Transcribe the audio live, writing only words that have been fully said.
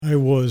I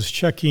was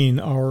checking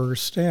our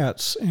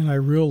stats, and I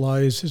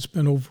realized it's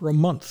been over a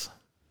month.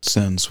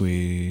 Since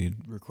we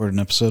recorded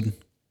an episode?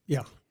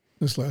 Yeah,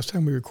 this last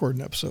time we recorded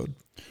an episode.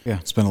 Yeah,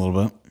 it's been a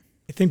little bit.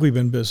 I think we've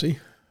been busy.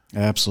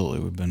 Absolutely.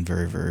 We've been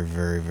very, very,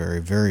 very,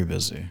 very, very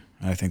busy.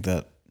 I think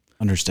that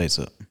understates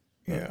it.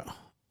 Yeah.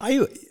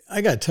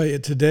 I got to tell you,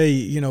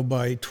 today,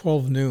 by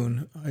 12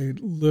 noon, I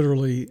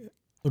literally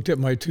looked at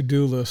my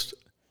to-do list,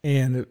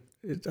 and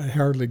I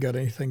hardly got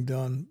anything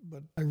done.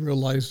 But I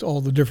realized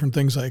all the different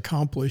things I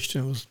accomplished,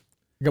 and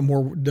I got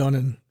more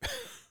done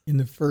in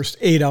the first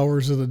 8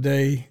 hours of the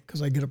day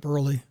because I get up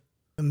early.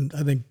 And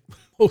I think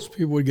most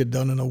people would get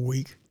done in a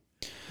week.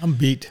 I'm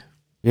beat.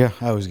 Yeah,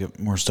 I always get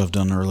more stuff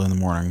done early in the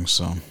morning,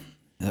 so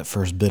that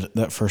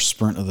first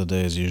sprint of the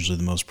day is usually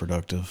the most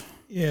productive.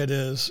 Yeah, it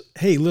is.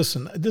 Hey,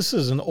 listen, this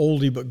is an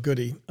oldie but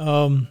goodie.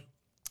 On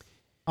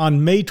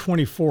May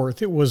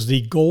 24th, it was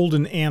the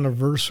golden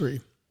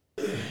anniversary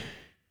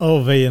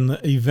of an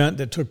event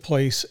that took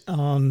place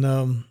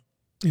in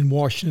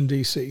Washington,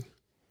 D.C.,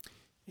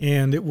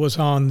 and it was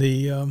on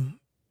the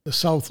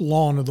south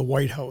lawn of the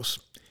White House,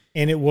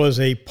 and it was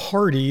a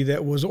party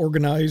that was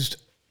organized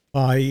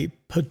by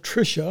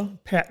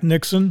Pat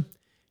Nixon,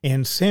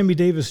 and Sammy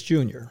Davis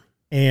Jr.,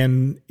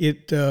 and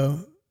it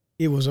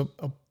was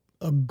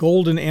a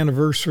golden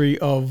anniversary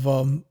of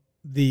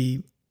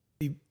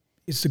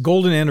it's the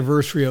golden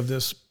anniversary of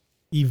this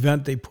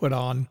event they put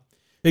on,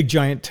 big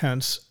giant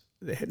tents.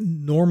 They had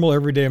normal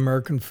everyday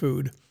American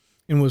food,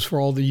 and was for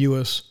all the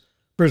U.S.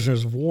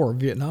 prisoners of war of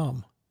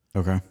Vietnam.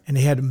 Okay. And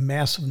they had a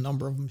massive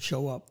number of them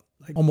show up,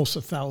 like almost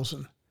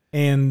 1,000.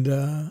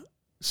 And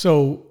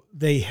so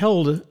they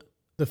held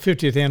the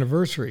 50th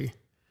anniversary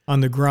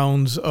on the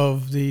grounds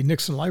of the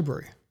Nixon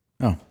Library.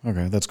 Oh,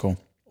 okay. That's cool.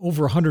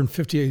 Over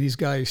 150 of these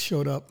guys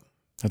showed up.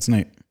 That's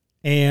neat.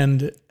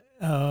 And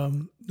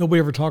nobody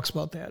ever talks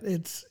about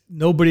that.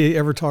 Nobody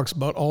ever talks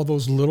about all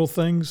those little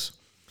things.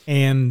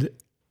 And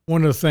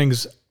one of the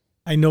things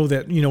I know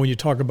that, when you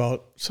talk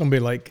about somebody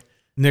like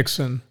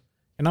Nixon,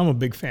 and I'm a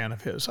big fan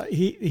of his,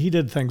 he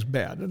did things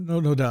bad,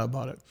 no doubt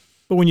about it.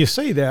 But when you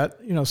say that,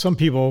 some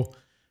people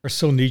are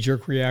so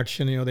knee-jerk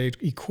reaction, they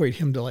equate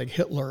him to like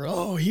Hitler.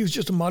 Oh, he was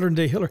just a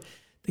modern-day Hitler.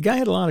 The guy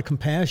had a lot of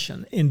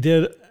compassion and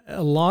did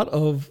a lot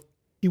of,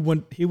 he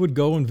would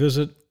go and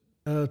visit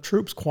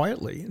troops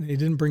quietly, and he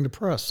didn't bring the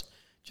press,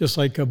 just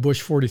like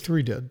Bush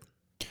 43 did.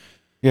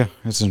 Yeah,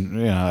 I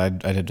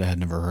had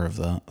never heard of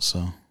that,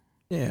 so.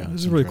 Yeah,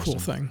 this is a really cool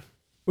thing.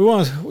 We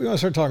want to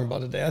start talking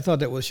about it today. I thought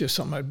that was just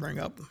something I'd bring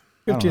up.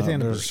 50th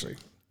anniversary.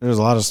 There's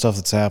a lot of stuff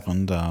that's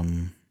happened.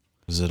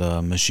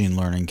 Machine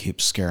learning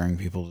keeps scaring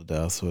people to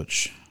death,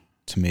 which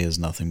to me is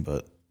nothing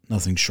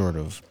short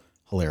of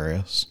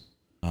hilarious.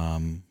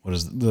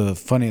 The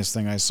funniest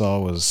thing I saw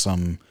was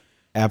some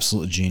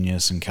absolute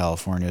genius in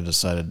California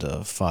decided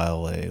to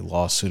file a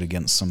lawsuit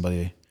against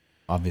somebody,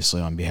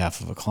 obviously on behalf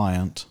of a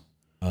client,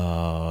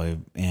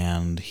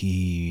 and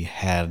he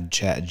had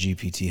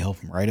ChatGPT help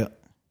him write it,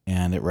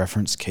 and it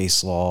referenced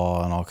case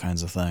law and all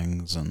kinds of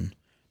things, and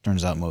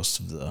turns out most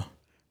of the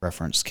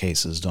referenced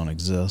cases don't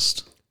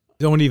exist.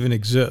 Don't even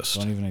exist.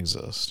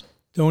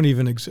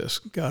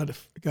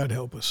 God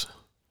help us.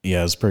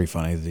 Yeah, it's pretty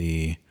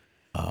funny.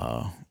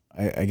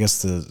 I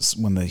guess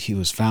when he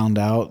was found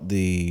out,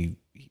 he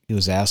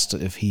was asked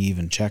if he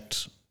even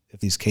checked if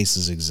these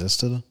cases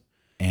existed,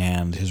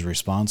 and his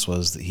response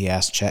was that he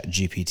asked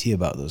ChatGPT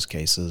about those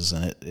cases,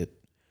 and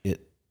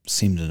it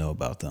seemed to know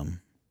about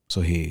them.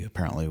 So he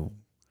apparently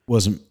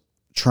wasn't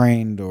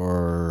trained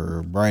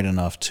or bright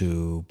enough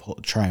to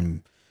try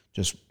and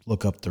just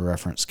look up the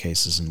reference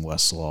cases in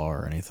Westlaw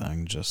or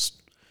anything.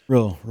 Just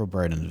real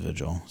bright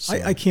individual. So,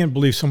 I can't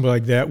believe somebody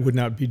like that would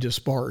not be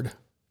disbarred.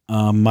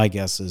 My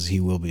guess is he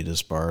will be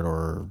disbarred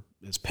or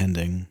is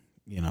pending,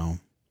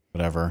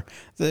 whatever.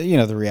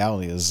 The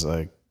reality is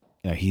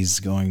he's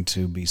going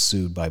to be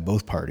sued by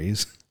both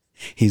parties.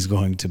 He's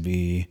going to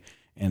be,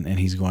 and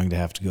he's going to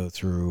have to go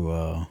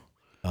through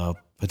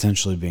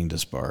potentially being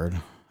disbarred.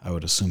 I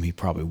would assume he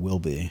probably will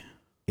be,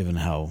 given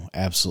how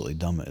absolutely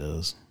dumb it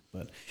is.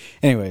 But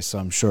anyway, so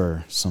I'm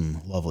sure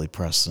some lovely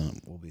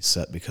precedent will be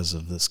set because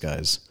of this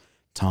guy's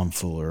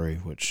tomfoolery,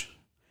 which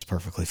is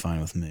perfectly fine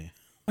with me.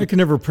 I can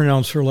never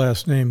pronounce her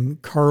last name.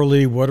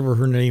 Carly, whatever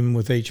her name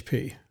with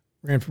HP,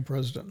 ran for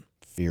president.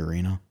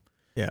 Fiorina.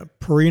 Yeah,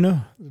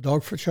 Purina, the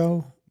dog for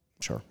show.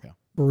 Sure, yeah.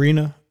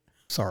 Purina,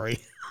 sorry.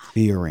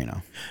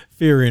 Fiorina.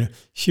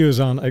 She was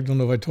on, I don't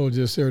know if I told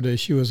you this the other day,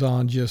 she was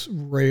on just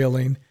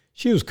railing.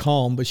 She was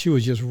calm, but she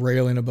was just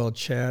railing about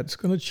chat. It's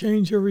going to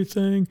change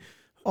everything.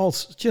 All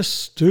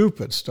just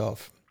stupid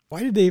stuff.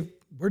 Where did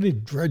they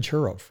dredge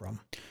her up from?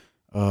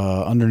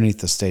 Underneath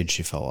the stage,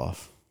 she fell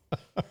off.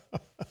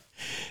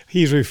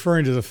 He's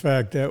referring to the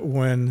fact that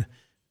when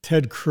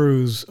Ted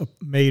Cruz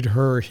made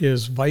her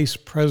his vice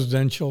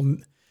presidential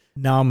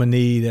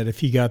nominee, that if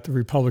he got the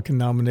Republican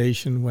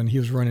nomination when he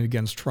was running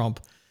against Trump,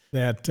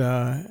 that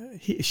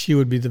she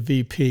would be the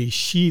VP.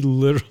 She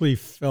literally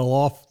fell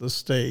off the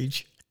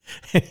stage,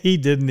 and he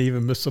didn't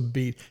even miss a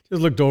beat.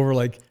 Just looked over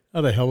like,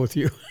 how the hell with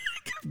you?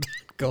 Kept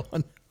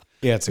going.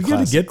 Yeah, it's a You gotta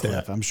classic get clip.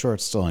 that. I'm sure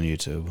it's still on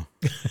YouTube.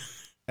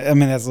 I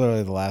mean, that's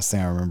literally the last thing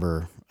I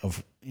remember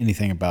of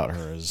anything about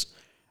her is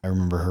I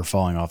remember her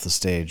falling off the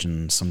stage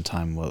in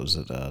sometime, what was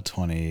it,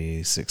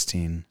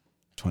 2016,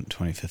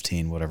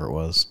 2015, whatever it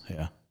was.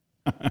 Yeah.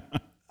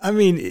 I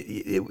mean,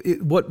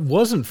 what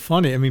wasn't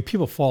funny, I mean,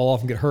 people fall off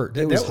and get hurt.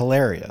 It was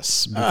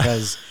hilarious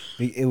because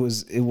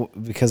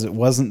because it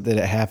wasn't that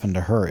it happened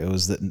to her. It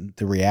was that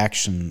the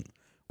reaction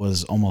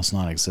was almost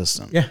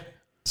non-existent. Yeah.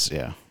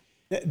 Yeah.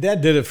 That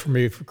did it for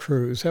me for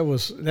Cruz. That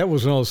was one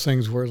of those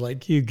things where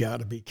like, you got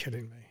to be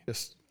kidding me.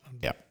 Just,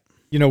 Yeah.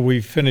 you know, we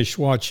finished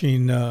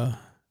watching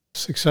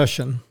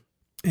Succession,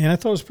 and I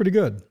thought it was pretty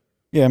good.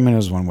 Yeah, I mean, it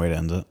was one way to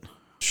end it.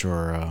 I'm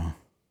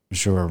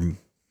sure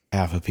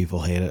half of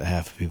people hate it,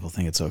 half of people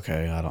think it's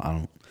okay. I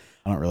don't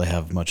really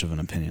have much of an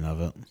opinion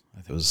of it.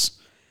 It was,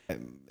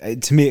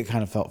 to me, it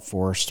kind of felt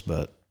forced,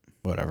 but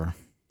whatever.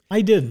 I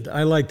didn't.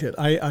 I liked it.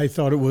 I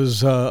thought it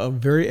was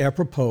very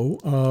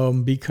apropos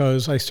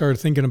because I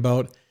started thinking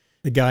about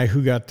the guy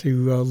who got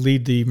to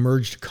lead the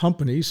merged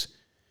companies.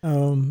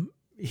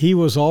 He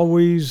was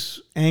always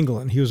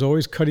angling. He was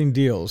always cutting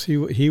deals. He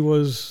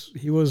was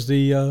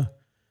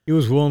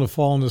willing to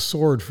fall on the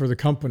sword for the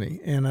company.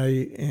 And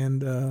I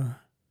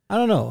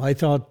don't know. I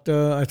thought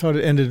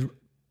it ended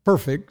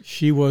perfect.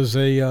 She was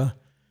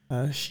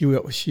she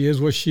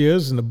is what she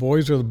is, and the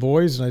boys are the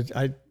boys.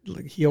 And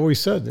he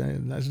always said,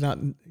 "That's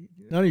none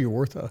of you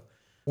worth a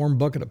warm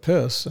bucket of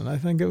piss." And I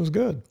think it was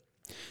good.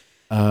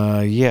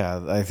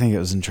 Yeah, I think it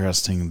was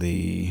interesting.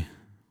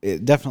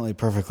 It definitely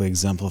perfectly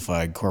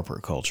exemplified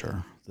corporate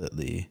culture. That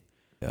the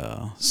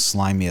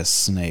slimiest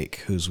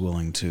snake who's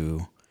willing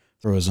to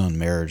throw his own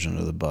marriage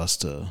under the bus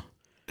to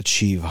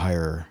achieve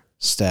higher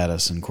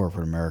status in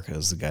corporate America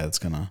is the guy that's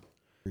going to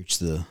reach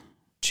the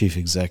chief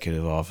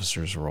executive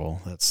officer's role.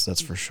 That's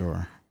for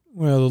sure.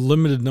 Well, the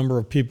limited number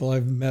of people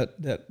I've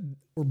met that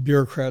were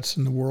bureaucrats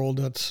in the world,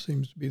 that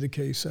seems to be the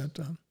case.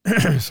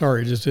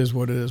 Sorry, it just is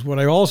what it is. What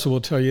I also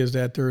will tell you is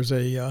that there's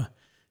an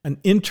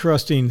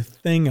interesting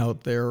thing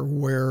out there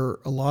where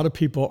a lot of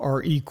people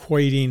are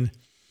equating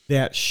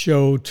that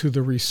show to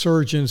the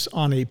resurgence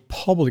on a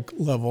public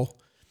level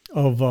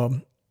of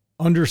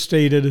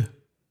understated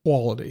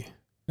quality.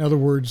 In other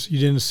words, you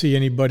didn't see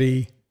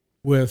anybody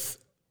with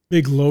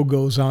big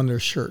logos on their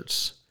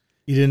shirts.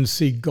 You didn't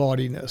see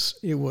gaudiness.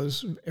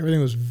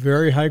 Everything was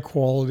very high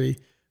quality,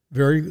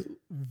 very,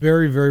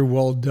 very, very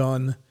well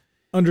done,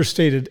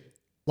 understated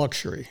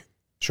luxury.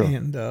 Sure.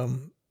 And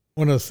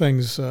one of the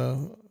things, I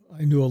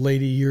knew a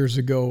lady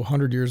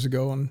 100 years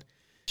ago, and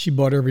she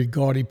bought every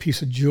gaudy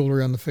piece of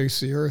jewelry on the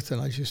face of the earth,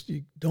 and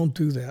you don't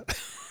do that.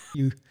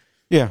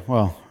 Yeah,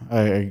 well,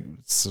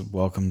 it's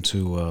welcome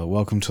to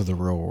the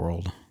real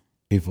world.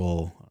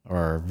 People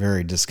are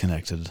very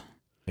disconnected.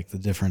 Like the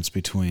difference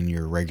between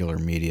your regular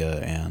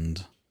media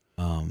and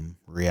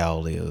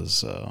reality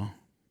is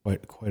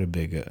quite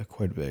big.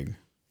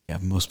 Yeah,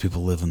 most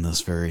people live in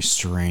this very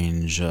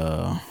strange,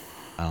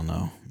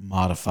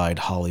 modified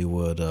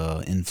Hollywood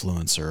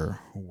influencer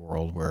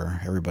world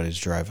where everybody's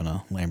driving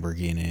a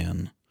Lamborghini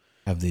and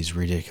have these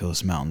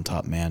ridiculous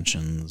mountaintop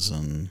mansions,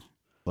 and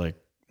like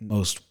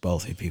most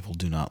wealthy people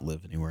do not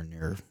live anywhere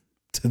near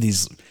to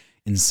these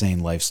insane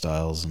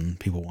lifestyles, and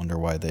people wonder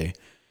why these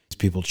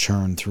people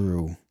churn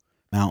through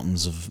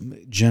mountains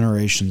of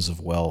generations of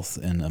wealth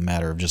in a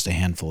matter of just a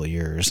handful of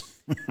years.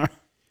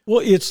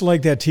 Well, it's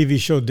like that TV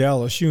show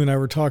Dallas. You and I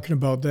were talking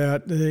about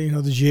that,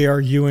 the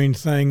J.R. Ewing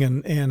thing,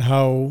 and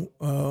how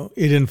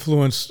it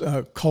influenced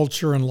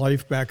culture and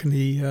life back in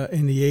the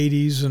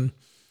 80s, and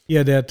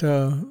yeah, that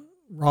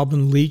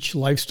Robin Leach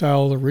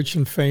lifestyle, the rich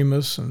and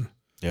famous, and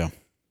Yeah.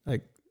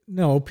 like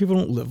no, people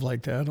don't live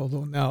like that.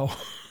 Although now,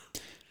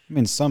 I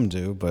mean, some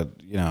do, but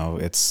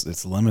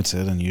it's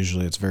limited, and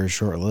usually it's very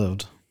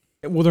short-lived.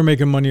 well, they're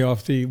making money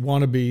off the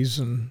wannabes,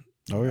 and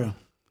Oh yeah.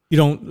 you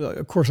don't.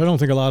 Of course, I don't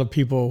think a lot of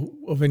people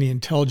of any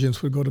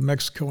intelligence would go to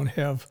Mexico and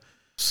have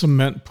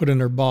cement put in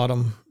their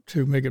bottom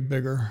to make it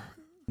bigger.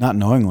 Not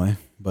knowingly,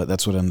 but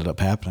that's what ended up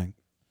happening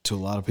to a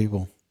lot of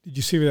people. Did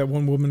you see that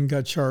one woman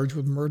got charged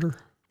with murder?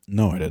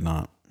 No, I did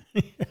not.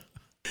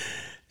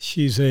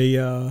 She's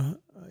a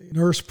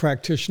nurse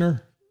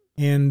practitioner,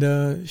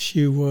 and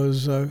she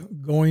was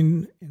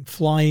going and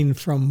flying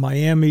from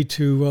Miami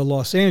to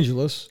Los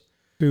Angeles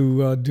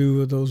to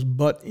do those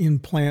butt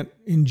implant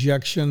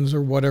injections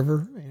or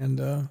whatever.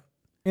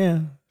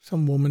 And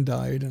some woman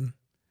died, and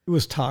it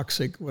was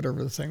toxic,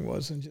 whatever the thing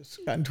was, and just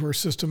got into her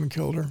system and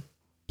killed her.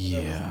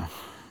 Yeah,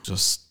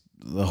 just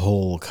the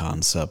whole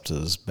concept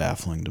is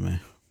baffling to me.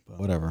 But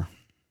whatever.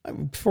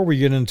 Before we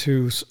get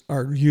into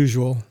our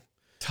usual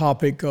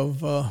topic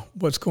of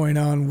what's going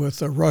on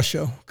with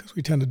Russia, because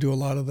we tend to do a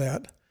lot of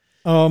that.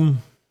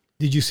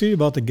 Did you see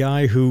about the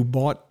guy who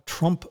bought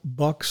Trump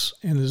bucks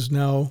and is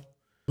now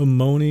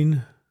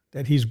bemoaning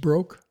that he's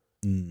broke?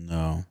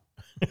 No.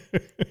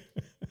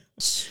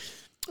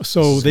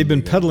 So they've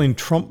been peddling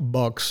Trump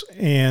bucks,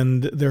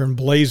 and they're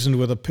emblazoned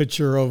with a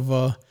picture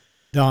of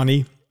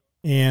Donnie,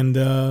 and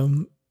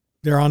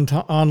they're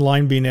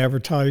online being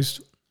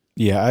advertised.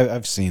 Yeah,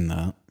 I've seen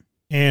that.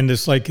 And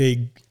it's like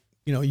a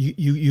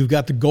you've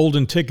got the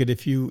golden ticket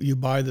if you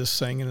buy this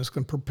thing, and it's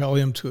going to propel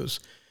him to his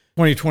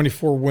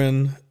 2024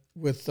 win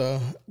with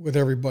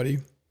everybody.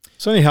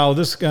 So anyhow,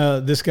 this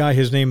guy,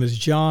 his name is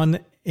John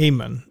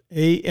Amann,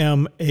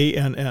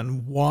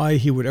 Amann. Why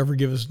he would ever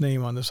give his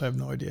name on this, I have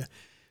no idea.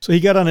 So he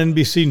got on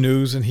NBC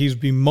News, and he's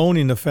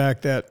bemoaning the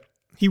fact that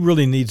he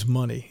really needs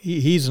money.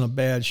 He's in a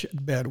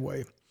bad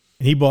way.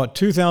 And he bought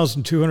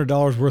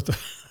 $2,200 worth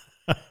of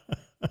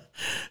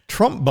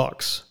Trump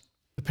bucks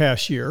the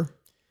past year.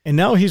 And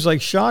now he's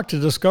like shocked to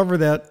discover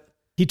that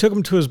he took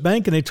them to his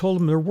bank and they told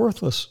him they're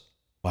worthless.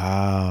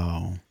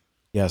 Wow.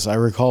 Yes, I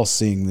recall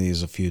seeing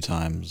these a few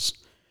times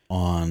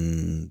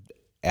on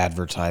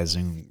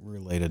advertising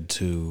related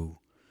to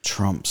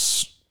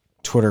Trump's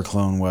Twitter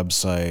clone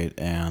website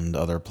and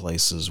other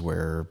places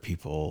where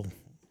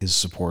his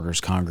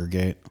supporters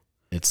congregate.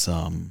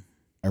 I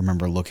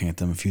remember looking at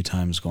them a few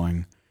times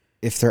going,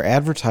 if they're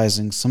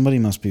advertising, somebody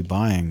must be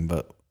buying,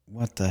 but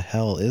what the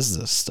hell is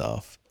this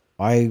stuff?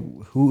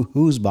 Who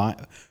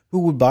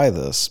would buy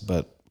this?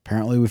 But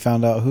apparently we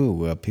found out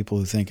who. People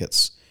who think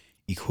it's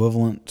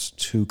equivalent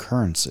to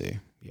currency.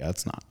 Yeah,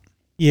 it's not.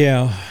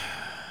 Yeah.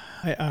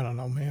 I don't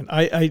know, man.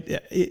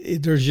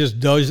 There's just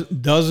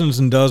dozens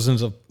and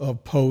dozens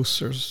of posts.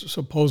 There's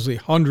supposedly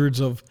hundreds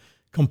of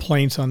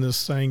complaints on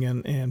this thing,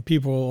 and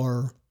people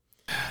are...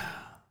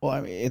 Well,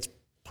 I mean, it's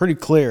pretty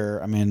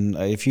clear. I mean,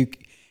 if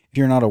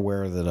you're not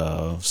aware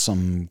that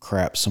some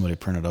crap somebody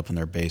printed up in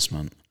their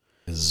basement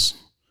is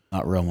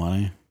not real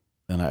money,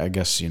 then I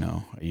guess you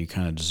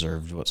kind of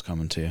deserved what's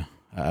coming to you.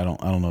 I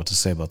don't know what to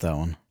say about that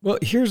one. Well,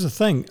 here's the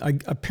thing.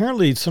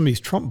 Apparently, some of these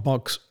Trump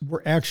bucks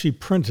were actually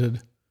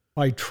printed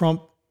by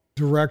Trump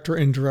direct or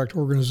indirect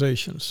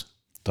organizations.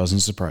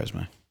 Doesn't surprise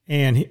me.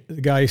 And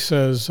the guy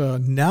says,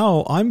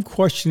 now I'm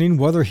questioning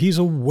whether he's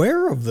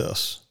aware of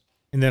this.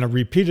 And then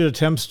repeated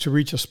attempts to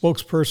reach a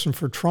spokesperson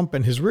for Trump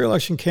and his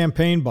re-election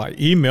campaign by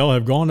email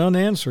have gone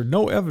unanswered.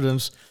 No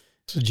evidence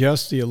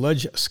suggests the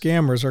alleged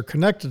scammers are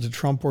connected to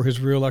Trump or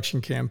his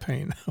re-election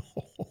campaign.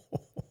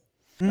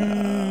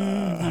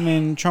 I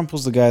mean, Trump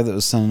was the guy that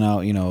was sending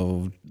out,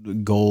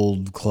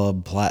 gold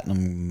club,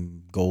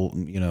 platinum gold,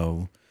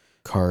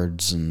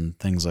 cards and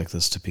things like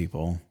this to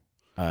people.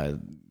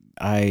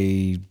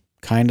 I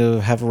kind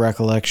of have a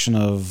recollection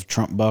of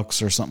Trump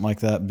bucks or something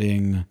like that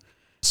being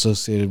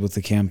associated with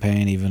the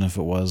campaign, even if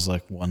it was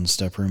like one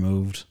step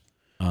removed.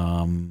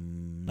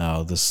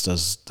 No, this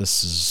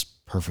is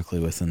perfectly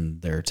within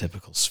their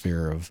typical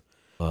sphere of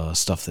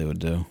stuff they would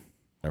do.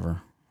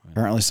 Whatever.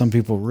 Apparently, some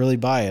people really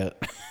buy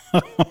it.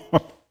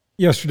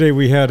 Yesterday,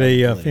 we had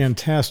a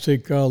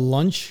fantastic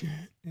lunch,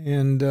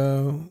 and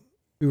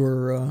we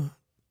were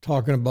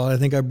talking about. I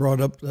think I brought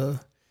up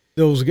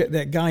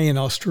that guy in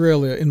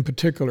Australia in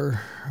particular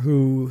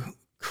who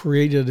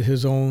created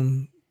his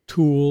own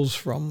tools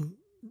from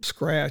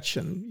scratch,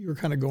 and you were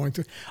kind of going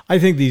through. I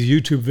think these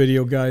YouTube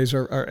video guys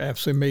are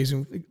absolutely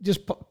amazing.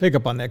 Just pick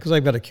up on that because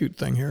I've got a cute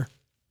thing here.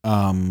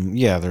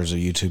 Yeah, there's a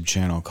YouTube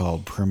channel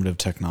called Primitive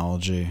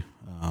Technology.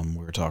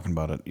 We were talking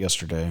about it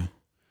yesterday.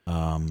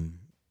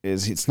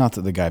 It's not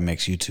that the guy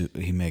makes YouTube.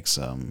 He makes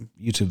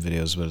YouTube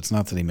videos, but it's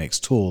not that he makes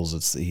tools.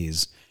 It's that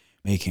he's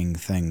making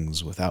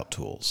things without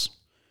tools.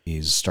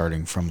 He's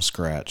starting from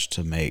scratch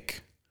to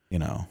make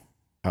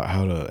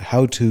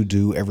how to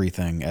do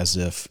everything as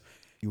if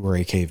you were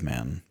a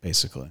caveman,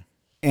 basically.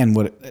 And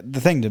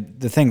the thing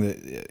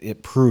that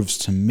it proves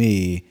to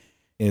me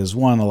is,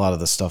 one, a lot of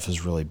the stuff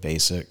is really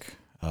basic.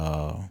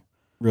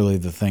 Really,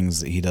 the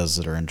things that he does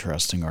that are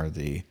interesting are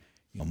the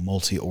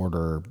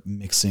multi-order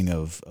mixing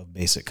of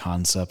basic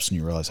concepts, and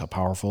you realize how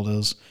powerful it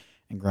is.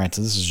 And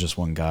granted, this is just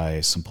one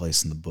guy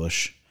someplace in the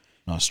bush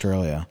in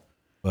Australia,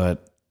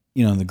 but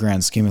in the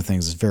grand scheme of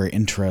things, it's very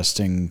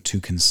interesting to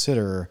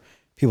consider.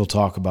 People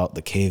talk about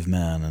the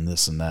cavemen and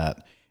this and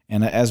that,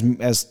 and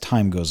as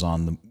time goes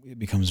on, it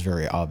becomes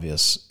very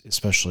obvious,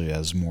 especially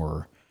as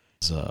more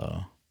is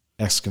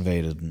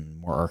excavated and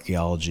more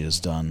archaeology is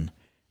done.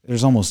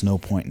 There's almost no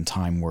point in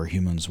time where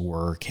humans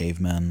were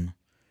cavemen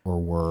or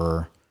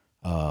were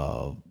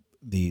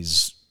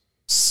these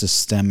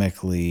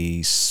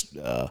systemically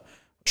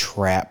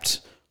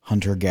trapped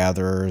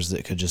hunter-gatherers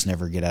that could just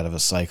never get out of a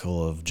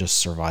cycle of just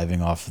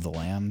surviving off of the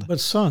land. But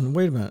son,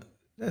 wait a minute.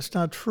 That's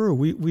not true.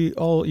 We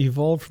all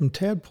evolved from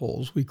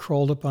tadpoles. We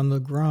crawled up on the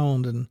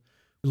ground and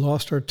we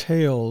lost our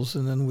tails,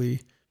 and then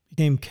we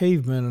became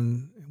cavemen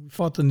and we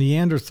fought the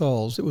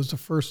Neanderthals. It was the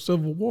first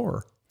Civil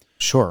War.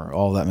 Sure,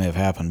 all that may have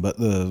happened, but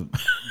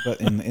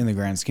in the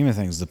grand scheme of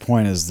things, the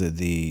point is that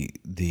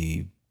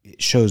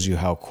it shows you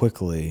how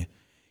quickly,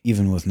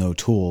 even with no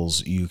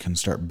tools, you can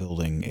start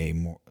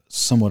building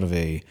somewhat of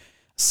a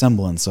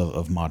semblance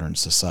of modern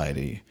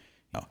society.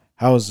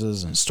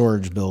 Houses and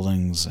storage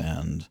buildings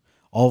and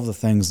all of the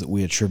things that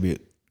we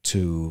attribute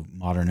to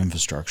modern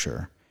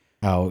infrastructure.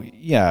 How,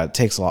 yeah, it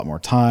takes a lot more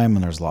time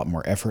and there's a lot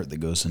more effort that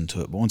goes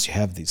into it, but once you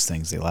have these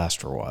things, they last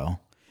for a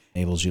while. It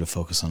enables you to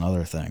focus on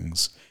other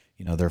things.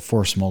 They're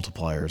force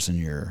multipliers in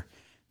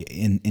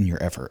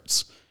your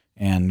efforts.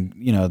 And,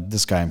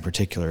 this guy in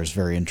particular is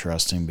very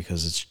interesting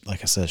because it's,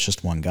 like I said, it's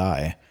just one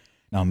guy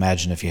Now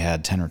imagine if you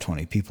had 10 or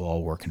 20 people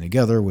all working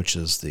together, which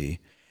is the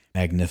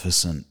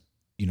magnificent,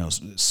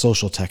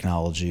 social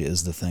technology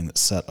is the thing that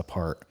set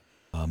apart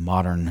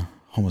modern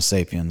Homo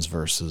sapiens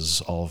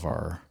versus all of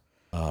our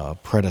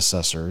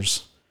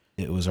predecessors.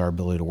 It was our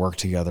ability to work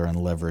together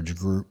and leverage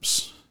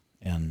groups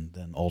and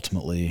then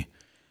ultimately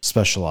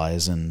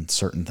specialize in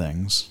certain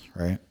things,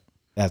 right?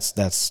 That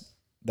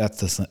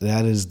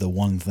is the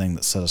one thing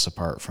that set us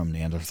apart from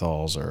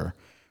Neanderthals or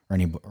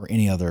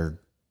any other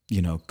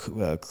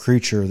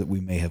creature that we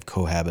may have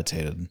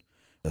cohabitated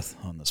with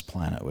on this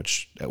planet,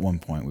 which at one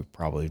point we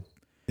probably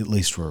at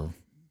least were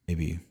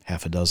maybe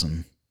half a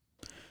dozen.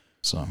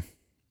 So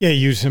yeah,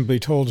 you simply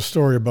told a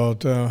story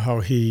about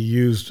how he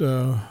used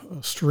a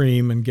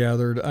stream and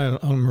gathered. I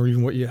don't remember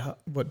even what you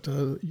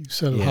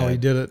said of how he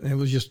did it, and it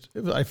was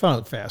I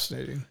found it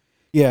fascinating.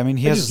 Yeah, I mean,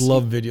 I just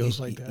love videos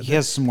like that. He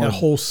has some more, that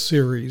whole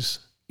series.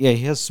 Yeah,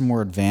 he has some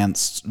more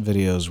advanced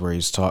videos where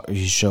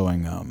he's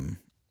showing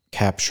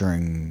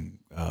capturing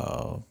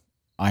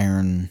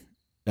iron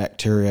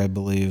bacteria, I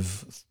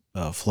believe,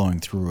 flowing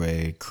through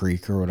a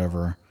creek or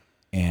whatever,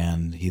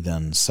 and he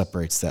then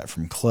separates that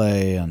from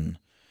clay and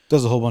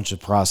does a whole bunch of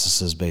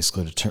processes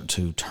basically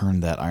to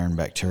turn that iron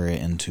bacteria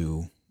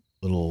into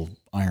little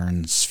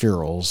iron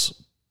spherules.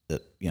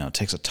 That it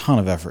takes a ton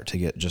of effort to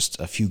get just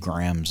a few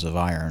grams of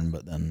iron,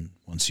 but then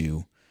once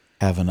you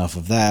have enough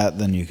of that,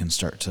 then you can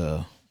start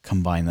to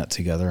combine that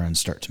together and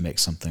start to make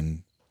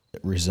something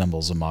that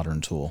resembles a modern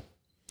tool.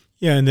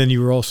 Yeah, and then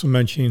you were also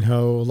mentioning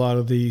how a lot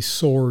of the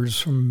swords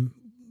from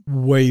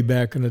way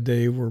back in the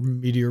day were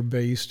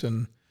meteor-based.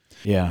 And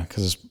yeah,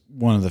 because it's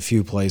one of the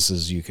few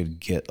places you could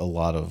get a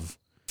lot of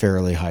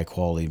fairly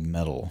high-quality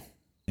metal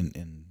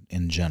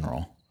in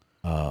general.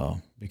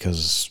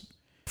 Because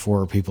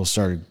before people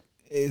started,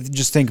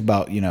 just think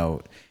about,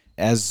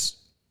 as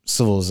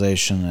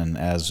civilization and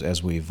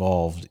as we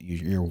evolved,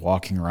 you're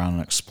walking around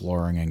and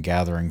exploring and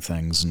gathering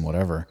things and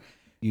whatever.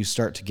 You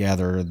start to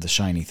gather the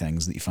shiny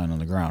things that you find on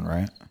the ground,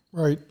 right?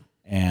 Right.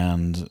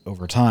 And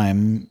over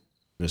time,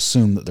 you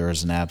assume that there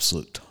is an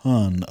absolute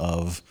ton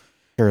of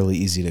fairly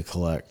easy to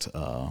collect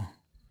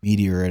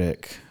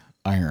meteoritic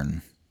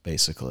iron,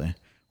 basically.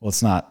 Well,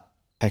 it's not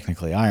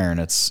technically iron;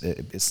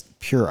 it's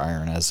pure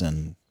iron, as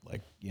in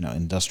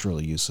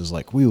industrial uses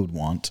like we would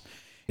want.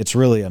 It's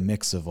really a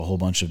mix of a whole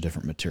bunch of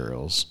different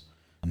materials,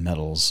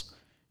 metals,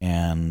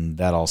 and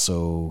that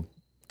also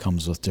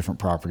comes with different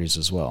properties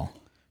as well.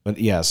 But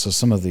yeah, so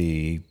some of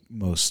the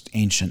most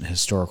ancient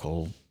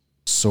historical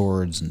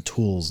swords and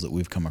tools that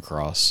we've come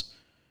across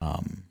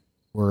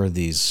were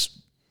these,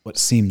 what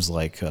seems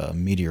like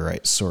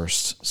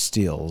meteorite-sourced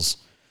steels.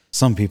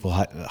 Some people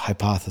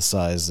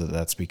hypothesize that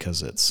that's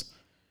because it's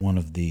one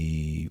of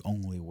the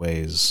only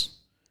ways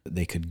that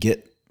they could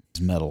get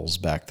metals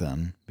back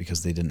then,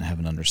 because they didn't have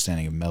an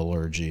understanding of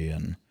metallurgy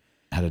and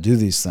how to do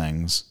these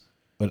things.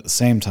 But at the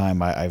same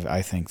time,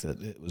 I think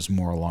that it was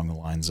more along the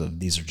lines of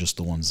these are just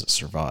the ones that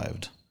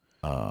survived.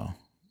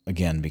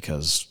 Again,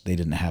 because they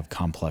didn't have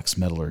complex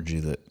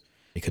metallurgy that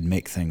they could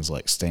make things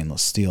like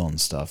stainless steel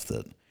and stuff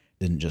that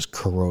didn't just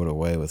corrode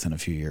away within a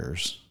few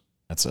years.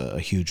 That's a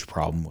huge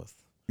problem with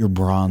your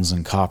bronze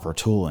and copper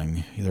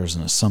tooling. There's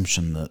an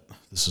assumption that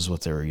this is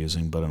what they were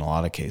using, but in a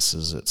lot of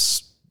cases,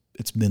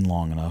 it's been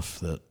long enough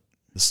that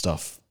the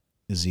stuff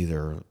is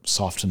either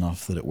soft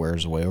enough that it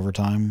wears away over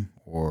time,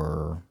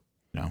 or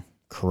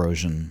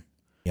corrosion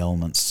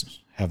elements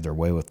have their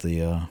way with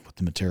the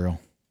material.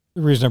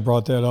 The reason I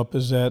brought that up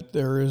is that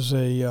there is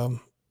a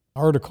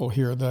article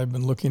here that I've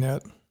been looking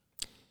at,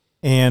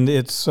 and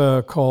it's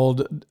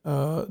called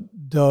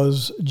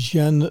 "Does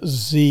Gen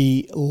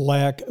Z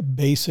Lack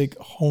Basic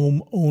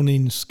Home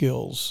Owning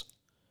Skills?"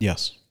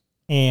 Yes.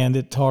 And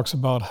it talks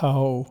about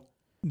how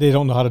they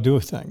don't know how to do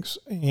things,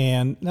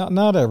 and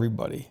not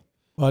everybody,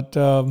 but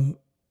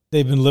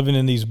they've been living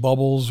in these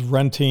bubbles,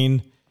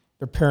 renting.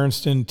 Their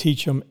parents didn't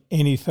teach them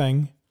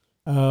anything.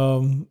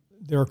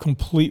 They're a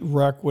complete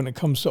wreck when it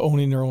comes to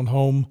owning their own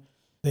home.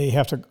 They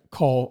have to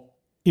call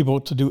people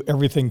to do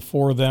everything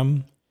for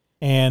them.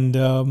 And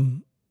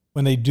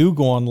when they do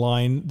go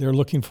online, they're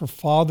looking for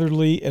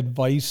fatherly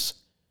advice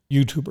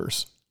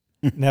YouTubers.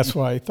 And that's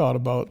why I thought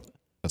about.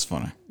 That's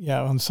funny.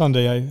 Yeah, on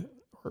Sunday,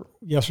 or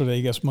yesterday,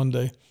 I guess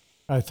Monday,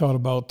 I thought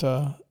about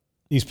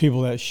these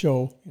people that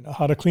show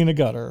how to clean a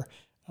gutter,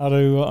 how to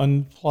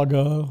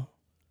unplug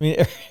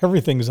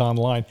everything's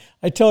online.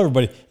 I tell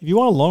everybody, if you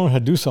want to learn how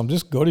to do something,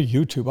 just go to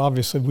YouTube.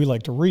 Obviously, we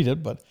like to read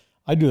it, but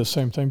I do the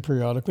same thing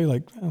periodically.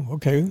 Like,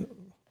 okay,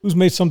 who's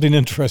made something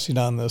interesting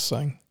on this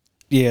thing?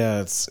 Yeah,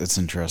 it's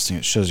interesting.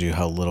 It shows you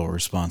how little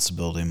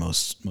responsibility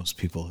most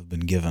people have been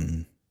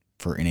given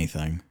for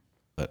anything.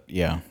 But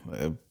yeah,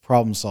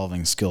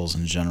 problem-solving skills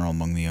in general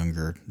among the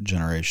younger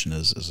generation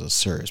is a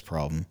serious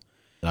problem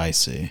that I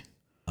see.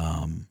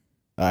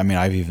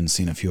 I've even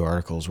seen a few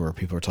articles where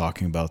people are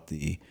talking about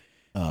the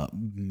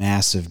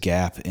massive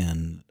gap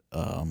in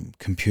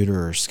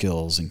computer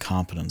skills and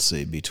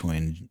competency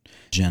between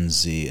Gen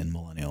Z and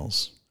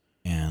millennials,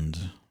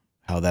 and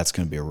how that's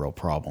going to be a real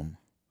problem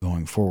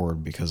going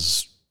forward,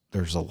 because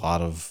there's a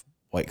lot of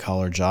white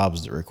collar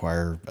jobs that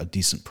require a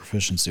decent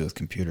proficiency with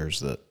computers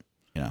that,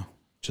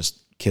 just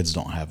kids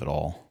don't have it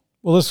all.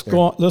 Well, let's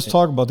go on. Let's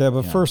talk about that.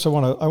 But first, I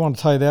want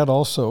to tie that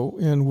also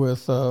in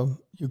with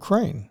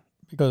Ukraine,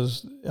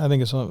 because I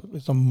think it's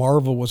a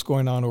marvel what's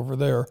going on over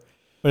there.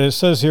 But it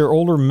says here,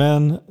 older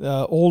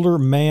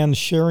man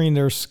sharing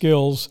their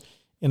skills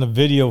in a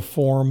video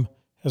form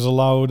has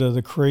allowed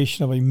the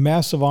creation of a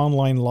massive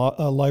online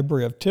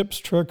library of tips,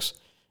 tricks,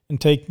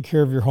 and taking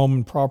care of your home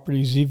and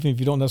properties, even if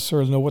you don't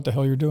necessarily know what the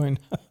hell you're doing.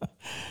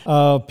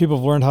 People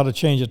have learned how to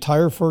change a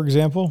tire, for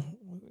example.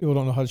 People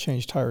don't know how to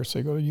change tires, so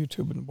they go to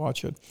YouTube and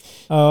watch it.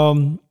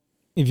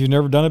 If you've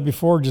never done it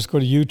before, just go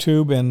to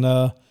YouTube and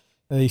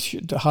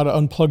how to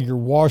unplug your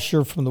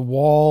washer from the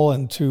wall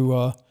and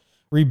to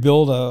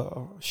rebuild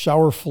a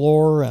shower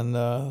floor.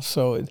 And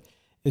so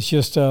it's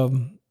just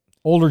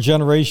older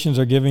generations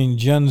are giving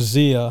Gen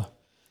Z an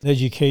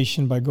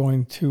education by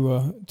going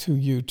to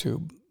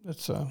YouTube.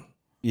 That's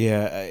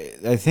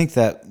I think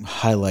that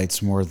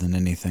highlights more than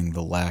anything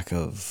the lack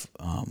of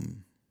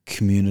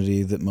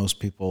community that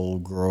most people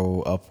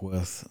grow up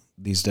with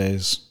these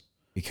days.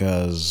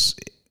 Because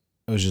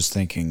I was just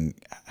thinking,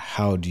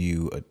 how do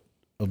you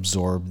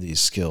absorb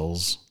these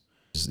skills,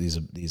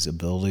 these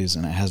abilities?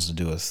 And it has to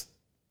do with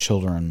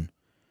children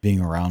being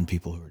around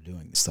people who are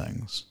doing these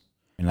things.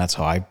 And that's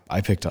how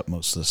I picked up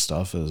most of this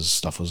stuff, as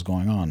stuff was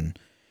going on.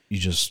 You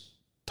just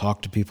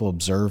talk to people,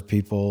 observe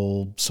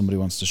people. Somebody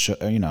wants to show,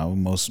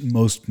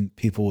 most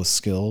people with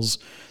skills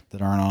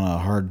that aren't on a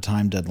hard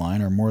time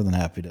deadline are more than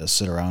happy to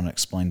sit around and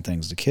explain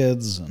things to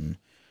kids. And,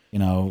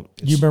 do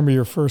you remember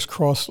your first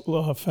cross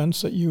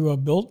fence that you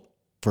built?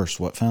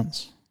 First what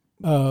fence?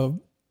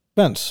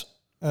 Fence.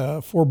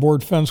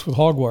 4-board fence with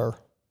hog wire.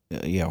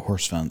 Yeah,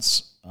 horse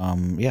fence.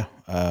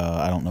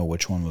 I don't know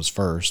which one was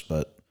first,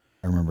 but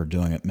I remember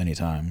doing it many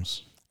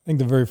times. I think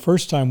the very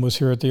first time was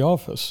here at the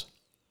office.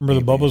 Remember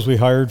the Bubbas we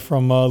hired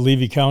from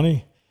Levy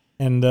County?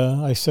 And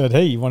I said,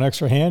 hey, you want an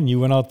extra hand? You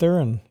went out there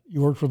and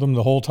you worked with them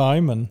the whole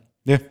time. And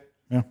yeah.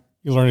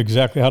 You learned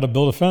exactly how to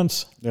build a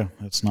fence. Yeah,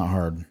 it's not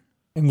hard.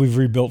 And we've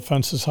rebuilt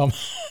fences.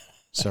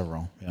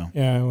 Several, yeah.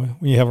 Yeah,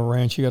 when you have a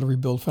ranch, you got to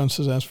rebuild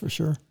fences, that's for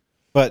sure.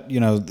 But,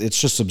 it's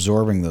just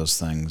absorbing those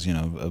things,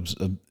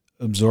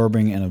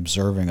 absorbing and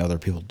observing other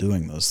people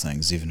doing those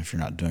things, even if you're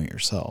not doing it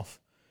yourself.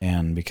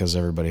 And because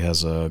everybody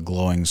has a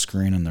glowing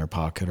screen in their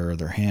pocket or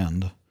their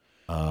hand,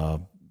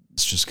 it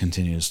just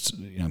continues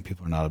to,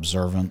 people are not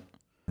observant.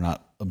 They're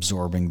not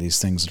absorbing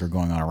these things that are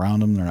going on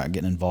around them. They're not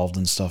getting involved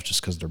in stuff just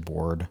because they're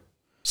bored.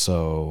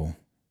 So,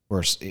 of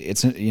course,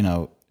 this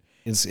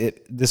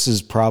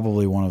is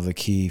probably one of the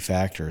key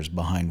factors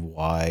behind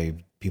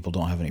why people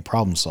don't have any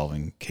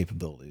problem-solving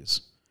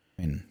capabilities.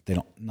 I mean,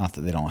 not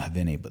that they don't have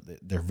any, but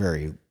they're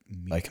very,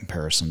 by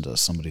comparison to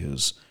somebody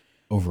who's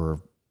over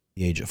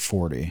the age of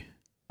 40.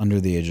 Under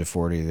the age of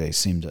 40,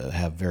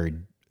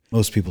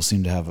 most people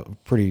seem to have a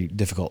pretty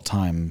difficult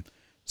time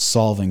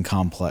solving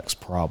complex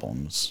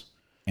problems.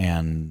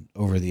 And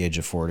over the age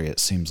of 40, it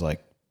seems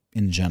like,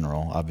 in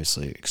general,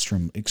 obviously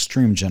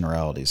extreme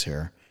generalities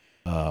here,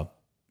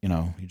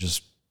 you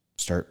just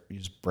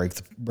break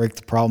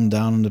the problem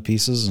down into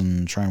pieces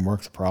and try and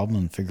work the problem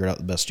and figure it out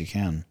the best you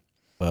can.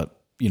 But,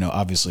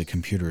 obviously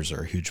computers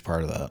are a huge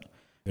part of that.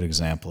 A good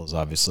example is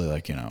obviously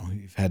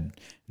you've had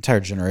entire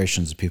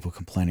generations of people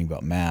complaining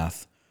about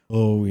math.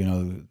 Oh,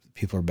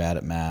 people are bad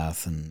at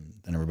math, and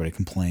then everybody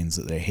complains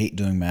that they hate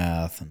doing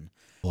math and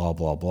blah,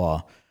 blah,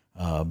 blah.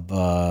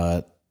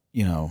 But,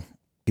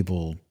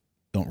 people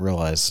don't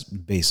realize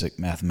basic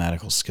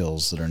mathematical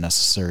skills that are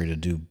necessary to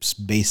do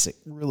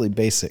really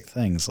basic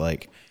things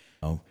like,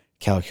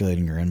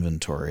 calculating your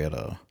inventory at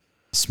a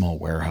small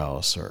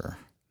warehouse, or,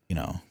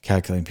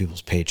 calculating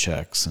people's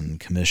paychecks and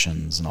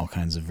commissions and all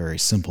kinds of very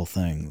simple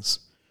things.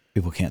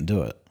 People can't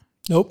do it.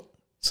 Nope.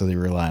 So they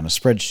rely on a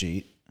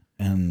spreadsheet,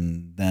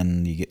 and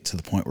then you get to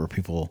the point where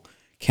people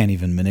can't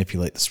even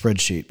manipulate the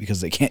spreadsheet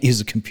because they can't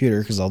use a computer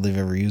because all they've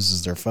ever used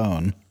is their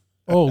phone.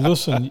 Oh,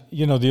 listen,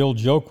 the old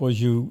joke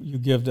was you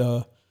give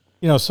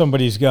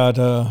somebody's got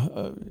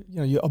a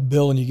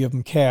bill and you give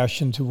them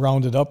cash, and to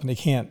round it up, and they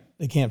can't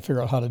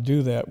figure out how to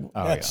do that.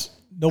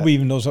 Nobody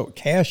even knows what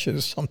cash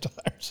is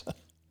sometimes.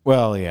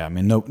 Well, yeah, I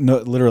mean,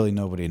 literally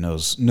nobody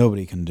knows.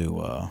 Nobody can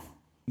do.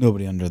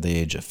 Nobody under the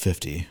age of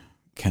 50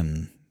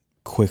 can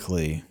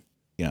quickly,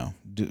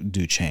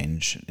 do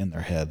change in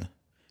their head.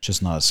 It's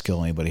just not a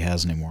skill anybody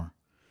has anymore.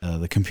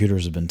 The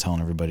computers have been telling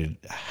everybody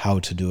how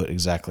to do it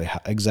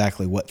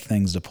exactly what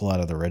things to pull out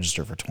of the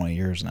register for 20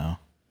 years now.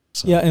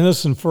 So. Yeah, and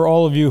listen, for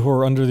all of you who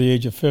are under the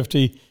age of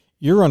 50,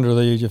 you're under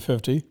the age of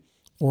 50,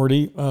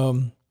 40.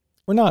 I'm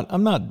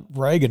not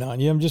ragging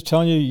on you. I'm just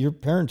telling you, your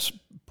parents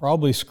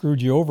probably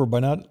screwed you over by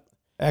not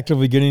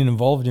actively getting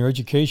involved in your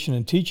education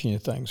and teaching you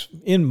things,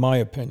 in my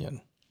opinion.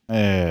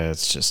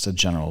 It's just a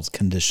general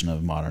condition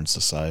of modern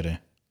society.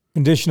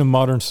 Condition of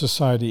modern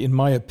society, in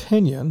my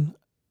opinion.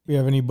 We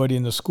have anybody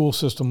in the school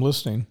system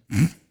listening?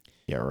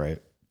 Yeah, right.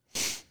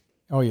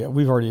 Oh, yeah,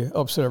 we've already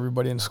upset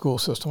everybody in the school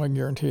system. I can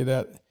guarantee you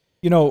that.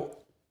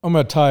 I'm going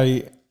to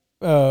tie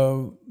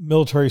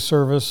military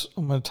service.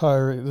 I'm going to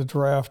tie the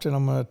draft, and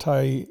I'm going to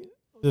tie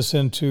this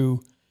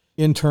into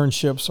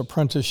internships,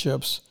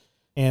 apprenticeships,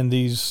 and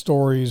these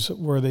stories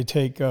where they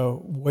take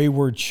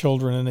wayward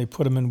children and they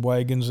put them in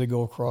wagons. They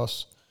go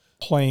across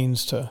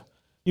plains to.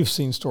 You've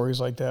seen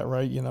stories like that,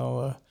 right?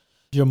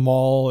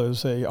 Jamal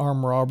is a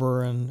armed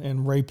robber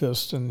and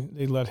rapist, and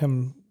they let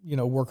him,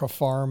 work a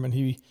farm, and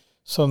he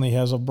suddenly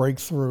has a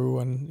breakthrough,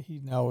 and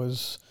he now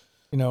is,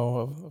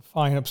 a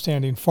fine,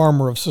 upstanding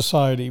farmer of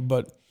society.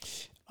 But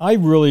I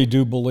really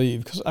do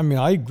believe, because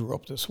I grew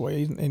up this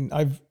way,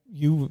 and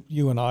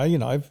you and I,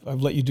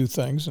 I've let you do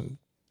things, and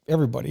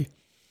everybody.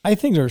 I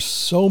think there's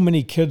so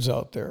many kids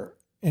out there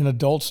and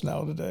adults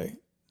now today.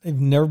 They've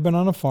never been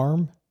on a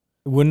farm.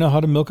 They wouldn't know how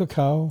to milk a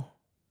cow.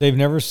 They've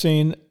never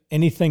seen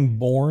anything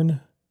born.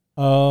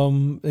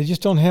 They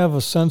just don't have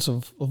a sense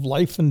of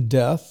life and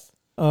death.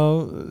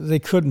 They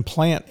couldn't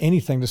plant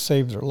anything to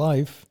save their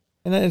life.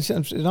 And it's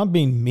not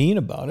being mean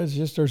about it. It's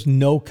just there's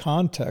no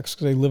context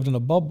because they lived in a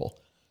bubble.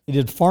 They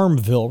did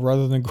Farmville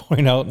rather than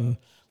going out and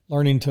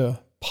learning to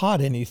pot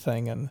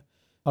anything and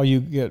how you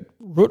get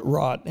root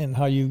rot and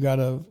how you got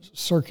to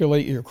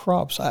circulate your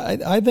crops.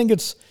 I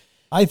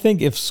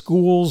think if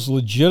schools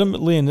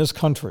legitimately in this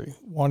country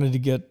wanted to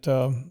get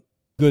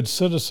good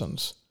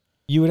citizens,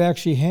 you would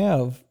actually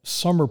have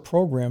summer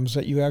programs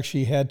that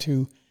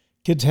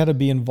kids had to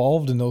be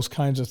involved in those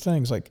kinds of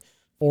things like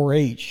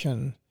 4-H.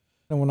 And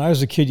when I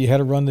was a kid, you had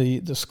to run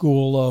the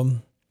school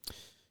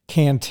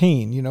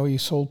canteen. You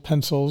sold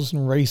pencils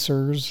and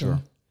erasers. Sure.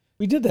 And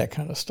we did that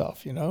kind of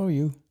stuff,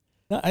 none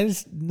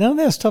of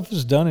that stuff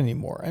is done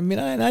anymore.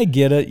 I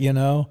get it,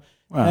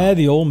 Wow.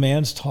 The old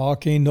man's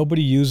talking.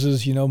 Nobody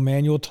uses,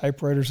 manual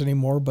typewriters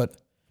anymore, but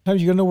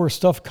sometimes you got to know where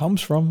stuff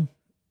comes from.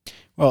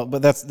 Well,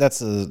 but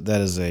that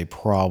is a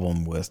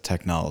problem with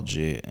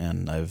technology,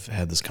 and I've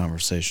had this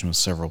conversation with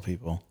several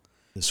people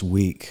this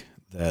week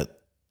that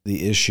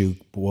the issue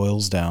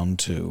boils down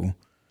to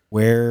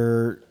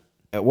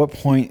at what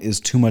point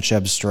is too much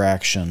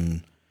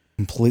abstraction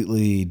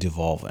completely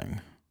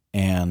devolving?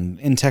 And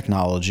in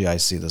technology, I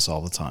see this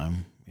all the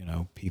time.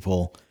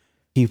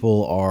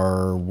 People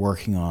are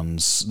working on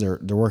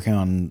they're working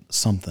on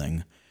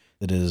something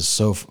that is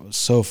so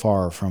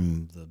far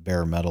from the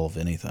bare metal of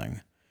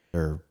anything.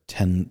 They're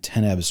 10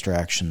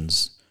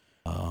 abstractions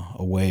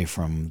away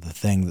from the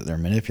thing that they're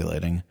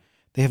manipulating.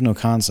 They have no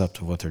concept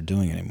of what they're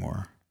doing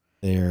anymore.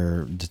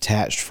 They're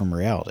detached from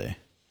reality.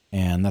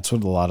 And that's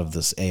what a lot of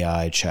this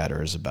AI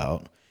chatter is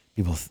about.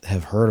 People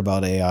have heard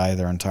about AI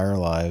their entire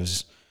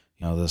lives.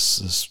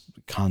 This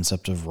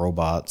concept of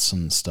robots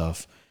and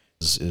stuff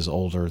is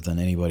older than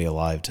anybody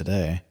alive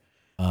today.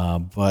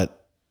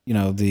 But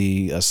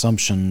the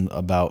assumption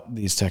about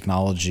these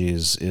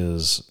technologies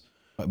is,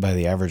 by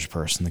the average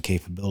person, the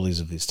capabilities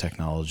of these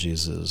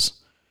technologies is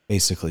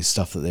basically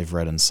stuff that they've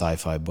read in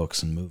sci-fi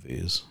books and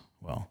movies.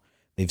 Well,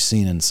 they've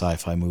seen in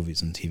sci-fi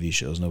movies and TV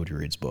shows. Nobody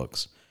reads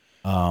books.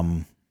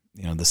 The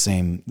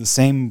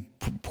same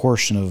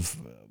portion of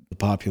the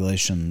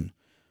population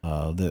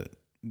that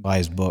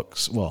buys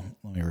books. Well,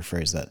 let me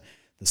rephrase that.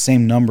 The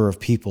same number of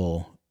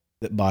people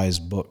that buys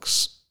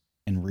books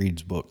and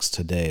reads books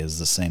today is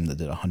the same that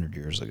did 100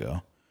 years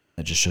ago.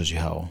 That just shows you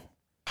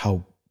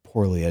how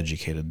poorly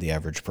educated the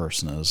average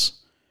person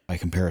is by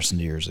comparison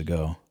to years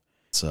ago.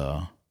 It's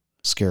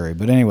scary,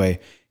 but anyway,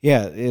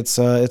 yeah, it's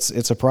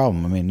a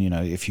problem.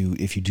 If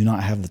you do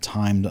not have the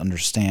time to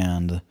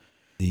understand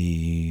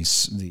the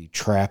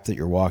trap that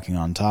you're walking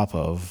on top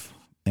of,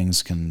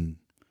 things can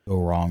go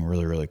wrong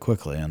really, really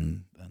quickly.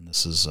 And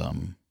this is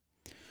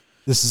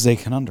a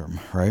conundrum,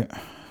 right?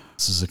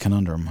 This is a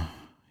conundrum.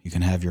 You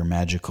can have your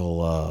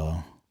magical,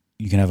 a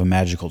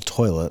magical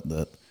toilet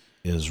that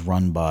is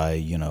run by,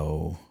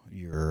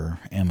 your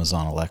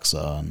Amazon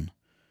Alexa, and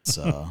it's,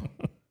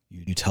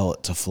 you tell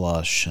it to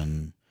flush,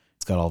 and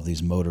it's got all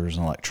these motors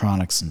and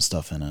electronics and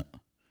stuff in it.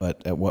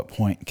 But at what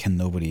point can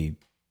nobody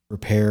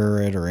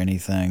repair it or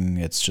anything?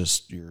 It's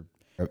just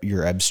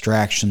your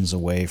abstractions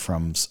away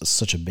from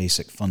such a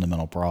basic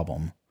fundamental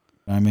problem.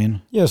 You know what I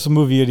mean? Yes, the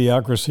movie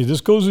Idiocracy.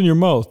 This goes in your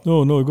mouth.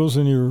 No, it goes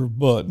in your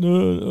butt.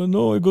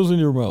 No, it goes in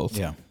your mouth.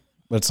 Yeah.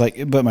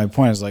 But my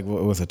point is, like,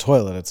 with a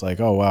toilet, it's like,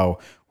 oh wow,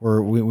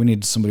 we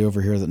need somebody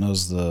over here that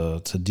knows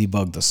to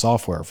debug the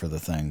software for the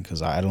thing,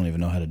 because I don't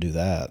even know how to do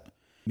that.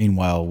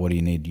 Meanwhile, what do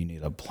you need? You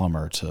need a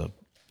plumber because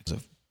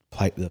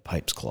the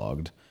pipe's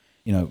clogged.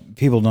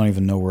 People don't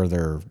even know what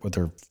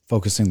they're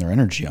focusing their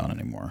energy on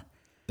anymore.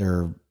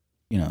 They're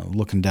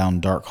looking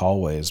down dark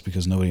hallways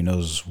because nobody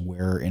knows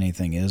where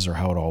anything is or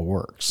how it all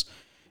works.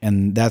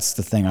 And that's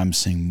the thing I'm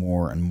seeing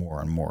more and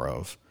more and more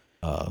of.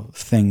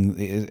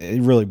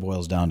 It really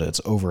boils down to its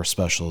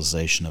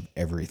over-specialization of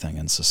everything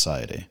in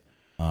society.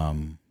 A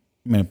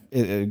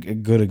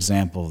good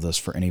example of this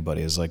for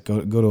anybody is like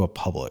go to a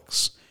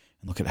Publix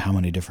and look at how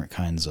many different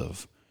kinds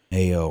of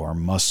mayo or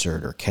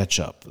mustard or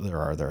ketchup there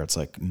are there. It's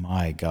like,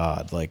 my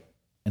God,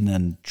 and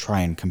then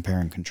try and compare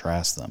and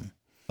contrast them.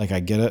 Like, I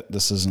get it.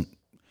 This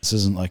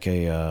isn't like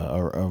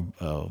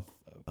a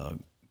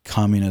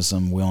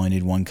communism, we only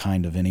need one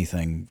kind of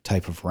anything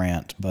type of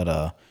rant,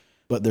 but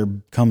But there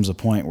comes a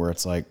point where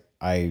it's like,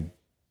 do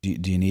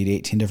you need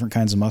 18 different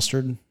kinds of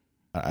mustard?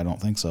 I don't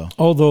think so.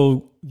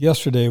 Although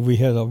yesterday we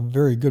had a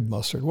very good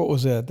mustard. What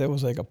was that? That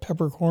was like a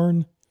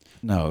peppercorn?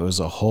 No, it was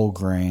a whole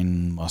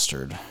grain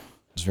mustard.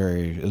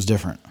 It was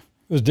different.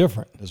 It was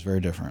different. It was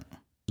very different.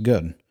 It was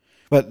good.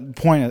 But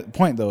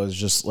point though is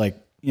just like,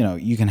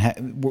 you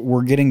can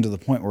we're getting to the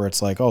point where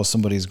it's like, oh,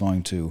 somebody's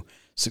going to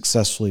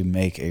successfully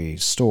make a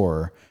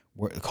store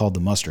called the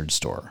mustard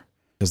store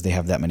because they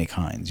have that many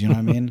kinds. You know what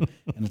I mean?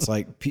 And it's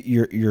like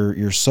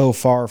you're so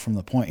far from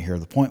the point here.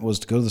 The point was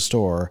to go to the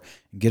store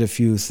and get a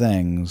few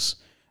things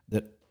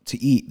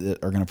to eat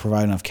that are going to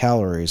provide enough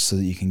calories so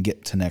that you can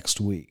get to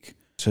next week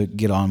to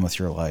get on with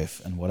your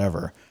life and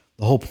whatever.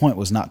 The whole point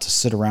was not to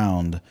sit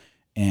around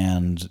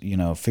and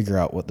figure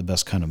out what the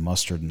best kind of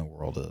mustard in the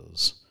world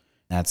is.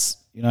 That's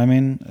what I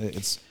mean.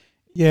 It's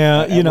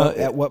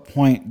at what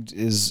point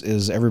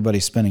is everybody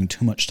spending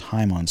too much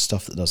time on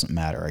stuff that doesn't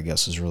matter? I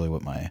guess is really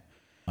what my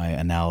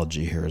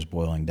analogy here is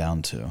boiling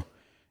down to,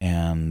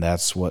 and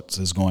that's what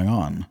is going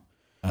on.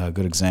 A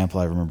good example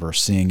I remember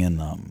seeing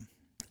in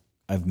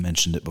I've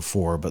mentioned it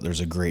before, but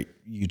there's a great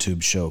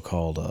YouTube show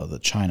called The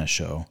China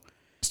Show.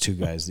 It's two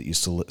guys that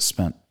used to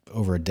spent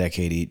over a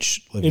decade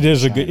each living in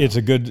China.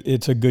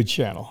 It's a good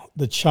channel.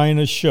 The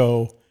China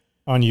Show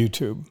on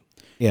YouTube.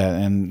 Yeah,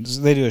 and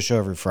they do a show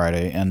every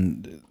Friday,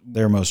 and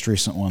their most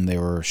recent one, they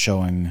were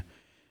showing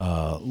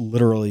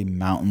literally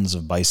mountains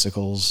of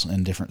bicycles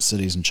in different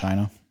cities in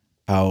China.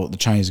 How the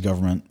Chinese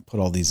government put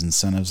all these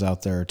incentives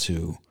out there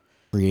to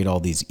create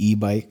all these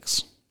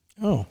e-bikes.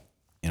 Oh.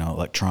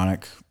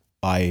 Electronic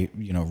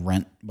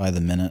rent by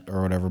the minute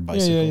or whatever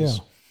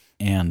bicycles.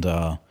 Yeah.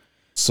 And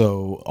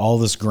so all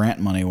this grant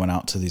money went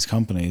out to these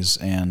companies,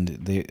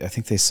 and I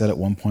think they said at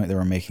one point they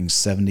were making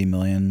 70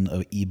 million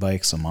of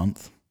e-bikes a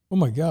month. Oh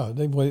my God!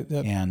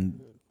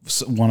 And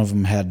one of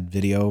them had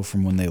video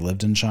from when they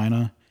lived in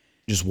China,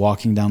 just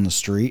walking down the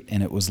street,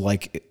 and it was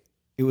like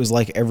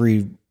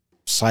every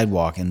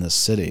sidewalk in this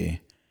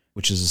city,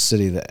 which is a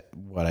city that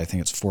I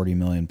think it's 40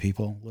 million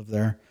people live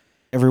there.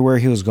 Everywhere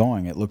he was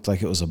going, it looked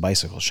like it was a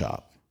bicycle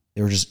shop.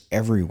 They were just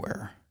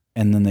everywhere.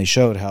 And then they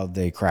showed how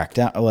they cracked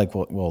down. Like,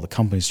 well, the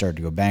company started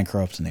to go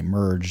bankrupt, and they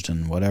merged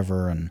and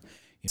whatever, and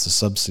the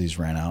subsidies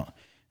ran out.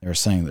 They were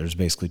saying there's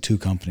basically 2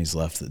 companies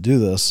left that do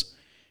this.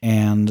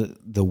 And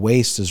the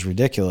waste is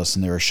ridiculous,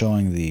 and they were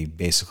showing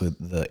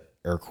the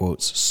air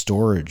quotes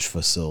storage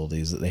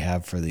facilities that they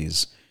have for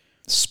these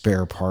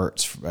spare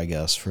parts, I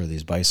guess, for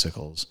these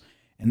bicycles,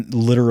 and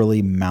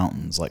literally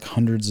mountains, like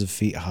hundreds of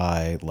feet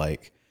high,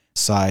 like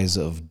size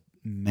of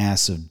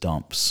massive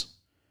dumps.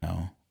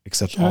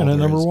 Except China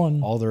number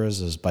one. All there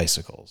is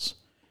bicycles,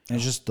 and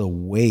it's just the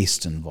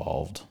waste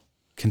involved.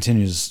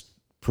 Continues to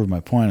prove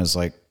my point is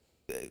like,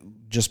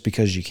 just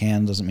because you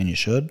can doesn't mean you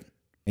should.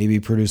 Maybe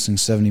producing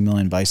 70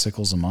 million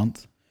bicycles a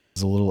month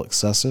is a little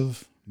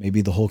excessive.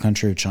 Maybe the whole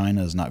country of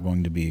China is not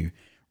going to be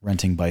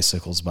renting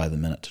bicycles by the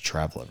minute to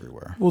travel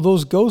everywhere. Well,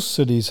 those ghost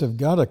cities have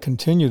got to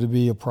continue to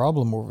be a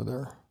problem over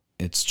there.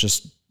 That's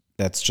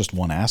just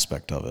one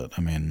aspect of it.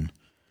 I mean,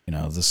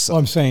 this. Well,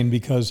 I'm saying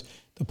because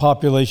the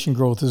population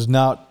growth is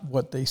not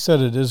what they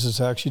said it is.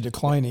 It's actually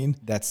declining.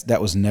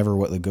 That was never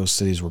what the ghost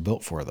cities were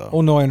built for, though.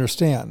 Oh no, I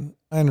understand.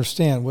 I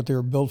understand what they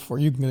were built for.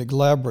 You can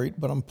elaborate,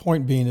 but my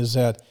point being is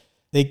that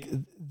they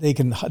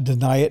can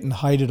deny it and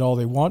hide it all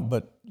they want,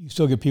 but you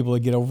still get people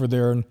that get over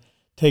there and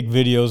take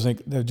videos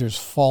and they're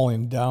just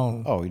falling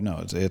down. Oh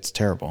no, it's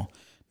terrible.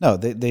 No,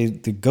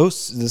 the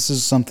ghosts. This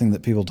is something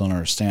that people don't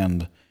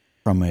understand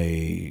from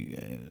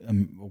a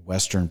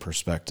Western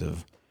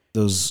perspective.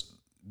 Those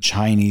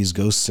Chinese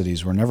ghost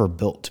cities were never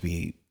built to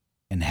be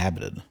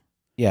inhabited.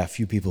 Yeah, a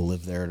few people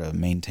live there to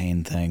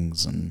maintain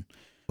things and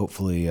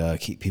hopefully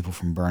keep people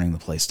from burning the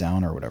place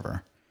down or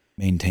whatever.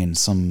 Maintain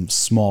some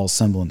small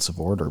semblance of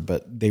order,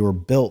 but they were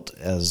built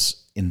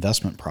as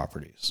investment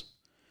properties.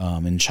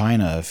 In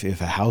China,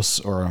 if a house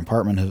or an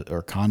apartment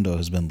or condo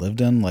has been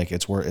lived in, like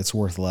it's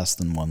worth less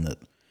than one that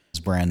is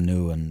brand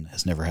new and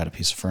has never had a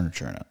piece of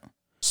furniture in it.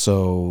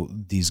 So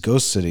these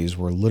ghost cities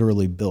were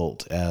literally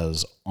built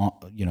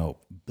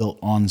built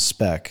on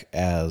spec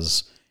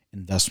as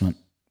investment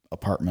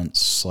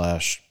apartments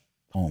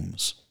 /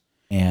 homes,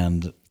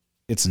 and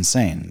it's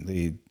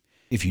insane.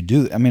 If you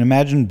do, I mean,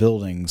 imagine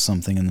building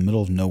something in the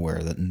middle of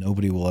nowhere that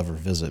nobody will ever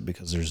visit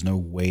because there's no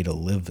way to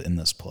live in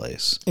this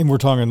place. And we're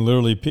talking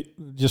literally,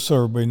 just so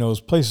everybody knows,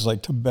 places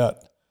like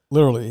Tibet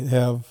literally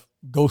have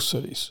ghost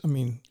cities. I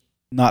mean,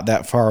 not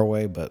that far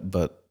away, but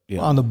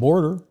on the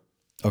border.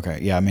 Okay,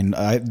 yeah. I mean,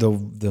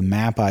 the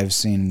map I've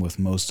seen with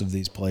most of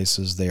these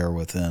places, they are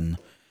within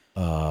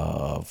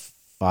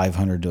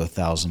 500 to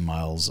 1,000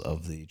 miles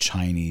of the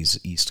Chinese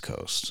East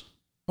Coast.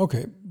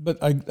 Okay, but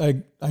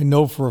I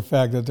know for a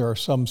fact that there are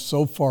some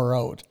so far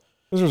out.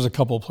 There's a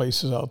couple of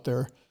places out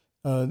there.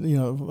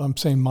 I'm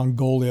saying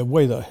Mongolia,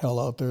 way the hell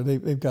out there.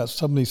 They've got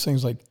some of these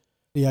things like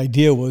the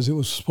idea was it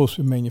was supposed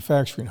to be a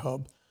manufacturing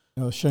hub.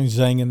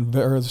 Shenzhen and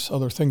various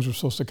other things were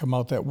supposed to come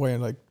out that way,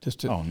 and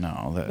oh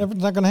no, that's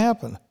not going to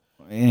happen.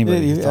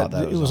 Anybody thought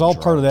that it was all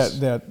part of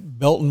that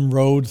Belt and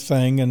Road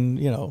thing, and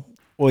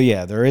Well,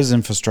 yeah, there is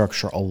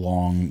infrastructure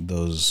along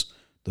those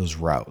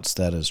routes.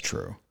 That is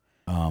true.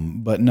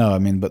 But no, I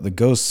mean, but the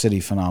ghost city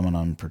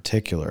phenomenon in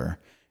particular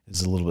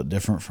is a little bit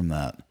different from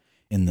that,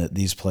 in that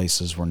these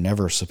places were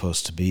never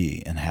supposed to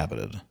be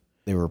inhabited.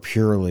 They were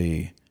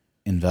purely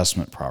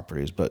investment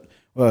properties. But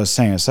what I was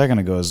saying a second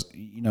ago is,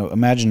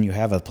 imagine you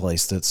have a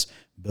place that's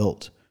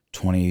built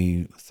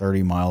 20,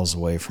 30 miles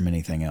away from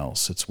anything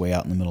else. It's way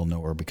out in the middle of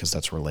nowhere because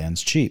that's where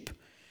land's cheap.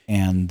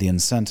 And the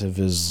incentive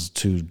is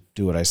to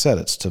do what I said.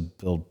 It's to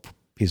build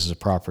pieces of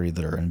property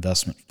that are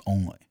investment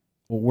only.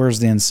 Well, where's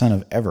the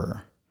incentive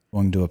ever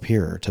going to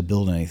appear to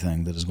build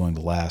anything that is going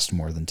to last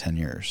more than 10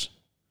 years?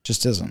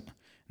 Just isn't.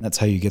 And that's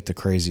how you get the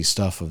crazy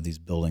stuff of these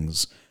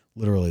buildings,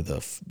 literally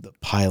the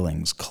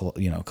pilings,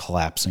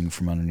 collapsing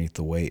from underneath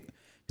the weight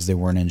because they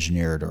weren't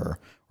engineered or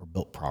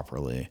built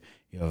properly.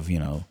 You have,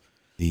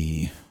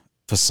 the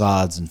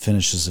facades and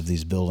finishes of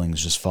these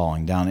buildings just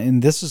falling down.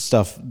 And this is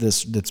stuff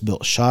that's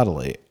built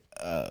shoddily,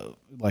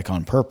 like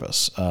on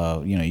purpose.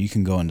 You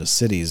can go into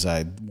cities.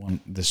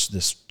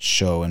 This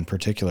show in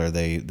particular,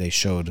 they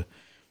showed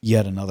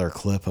yet another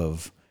clip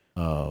of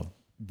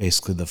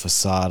basically the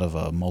facade of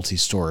a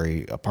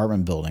multi-story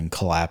apartment building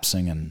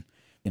collapsing, and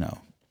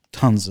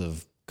tons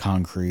of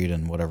concrete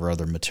and whatever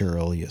other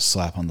material you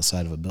slap on the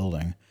side of a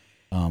building.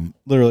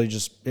 Literally,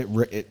 just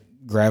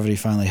gravity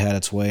finally had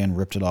its way and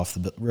ripped it off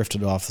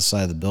the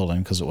side of the building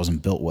because it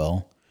wasn't built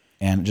well,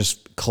 and it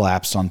just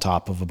collapsed on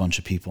top of a bunch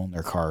of people in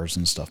their cars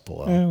and stuff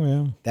below. Oh,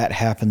 yeah. That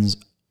happens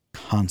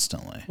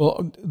constantly.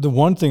 Well, the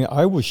one thing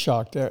I was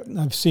shocked at, and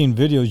I've seen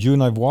videos, you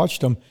and I've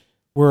watched them,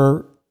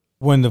 where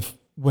when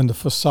the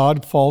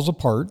facade falls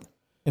apart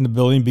and the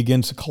building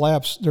begins to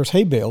collapse, there's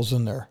hay bales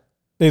in there.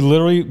 They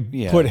literally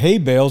put hay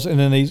bales and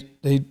then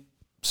they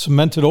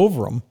cemented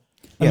over them.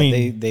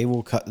 They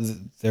will cut.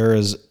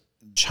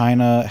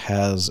 China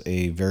has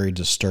a very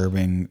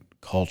disturbing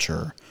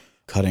culture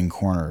cutting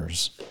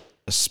corners,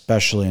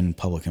 especially in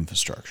public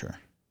infrastructure.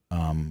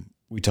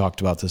 We talked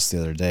about this the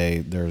other day.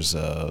 There's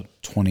a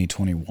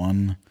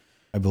 2021,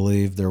 I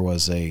believe, there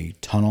was a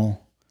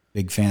tunnel,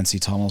 big fancy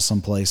tunnel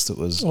someplace that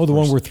was... Oh, the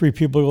one where 3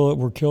 people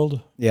were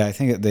killed? Yeah, I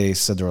think they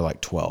said there were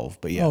like 12,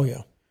 but yeah. Oh,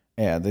 yeah.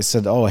 Yeah, they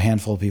said, a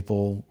handful of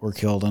people were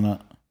killed in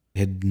it. It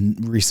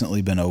had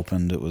recently been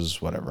opened. It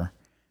was whatever.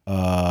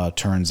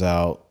 Turns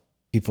out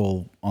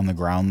people on the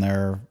ground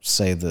there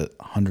say that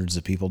hundreds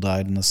of people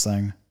died in this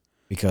thing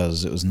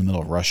because it was in the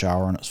middle of rush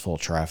hour and it was full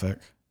of traffic.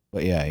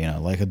 But yeah,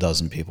 like a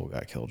dozen people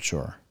got killed,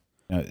 sure.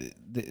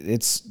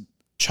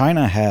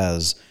 China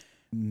has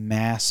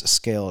mass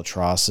scale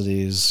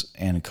atrocities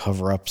and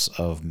cover-ups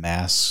of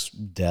mass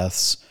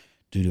deaths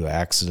due to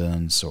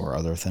accidents or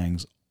other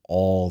things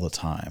all the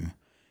time.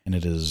 And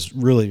it is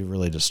really,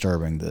 really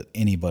disturbing that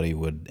anybody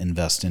would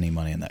invest any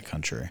money in that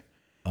country.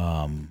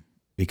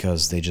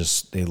 Because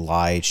they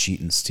lie, cheat,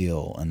 and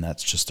steal, and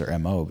that's just their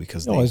MO.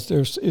 Because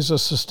it's a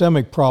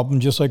systemic problem,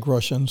 just like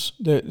Russians.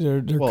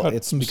 They're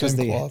cut from the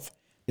same cloth.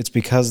 It's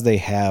because they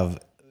have.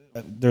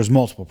 There's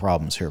multiple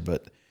problems here,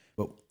 but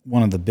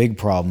one of the big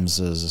problems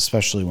is,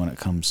 especially when it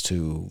comes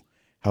to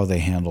how they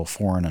handle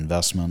foreign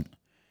investment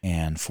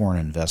and foreign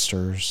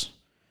investors.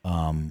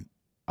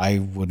 I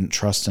wouldn't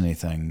trust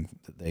anything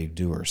that they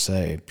do or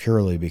say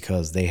purely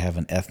because they have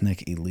an ethnic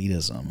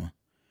elitism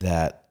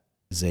that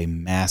is a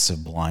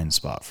massive blind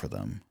spot for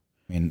them.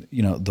 I mean,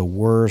 the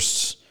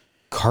worst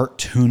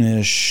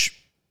cartoonish,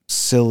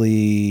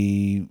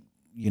 silly,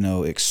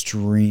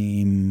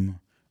 extreme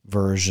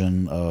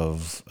version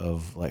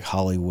of like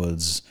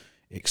Hollywood's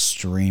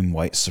extreme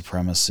white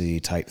supremacy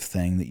type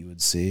thing that you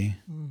would see.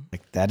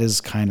 Like that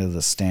is kind of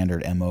the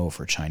standard MO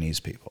for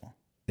Chinese people.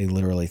 They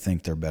literally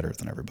think they're better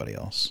than everybody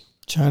else.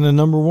 China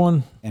number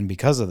one. And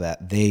because of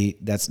that, they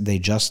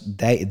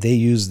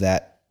use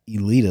that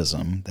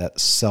elitism, that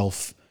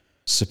self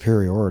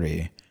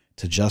superiority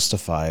to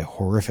justify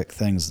horrific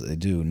things that they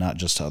do, not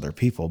just to other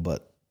people,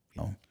 but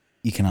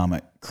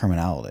economic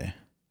criminality.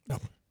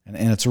 Yep.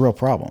 And it's a real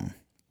problem.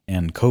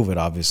 And COVID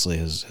obviously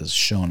has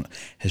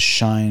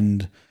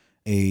shined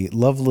a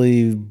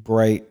lovely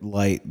bright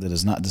light that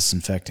is not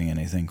disinfecting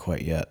anything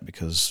quite yet,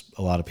 because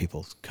a lot of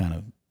people kind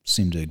of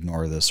seem to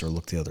ignore this or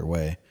look the other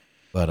way.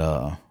 But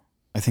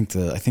I think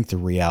the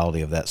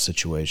reality of that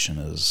situation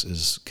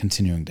is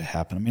continuing to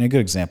happen. I mean, a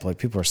good example, like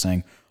people are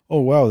saying,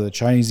 oh, wow, the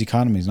Chinese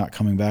economy is not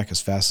coming back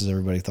as fast as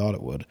everybody thought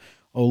it would.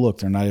 Oh, look,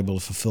 they're not able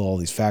to fulfill all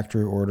these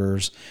factory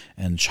orders,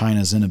 and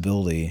China's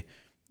inability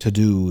to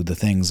do the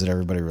things that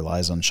everybody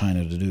relies on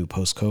China to do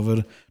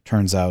post-COVID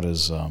turns out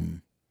is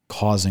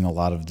causing a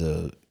lot of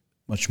the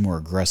much more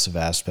aggressive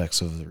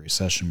aspects of the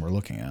recession we're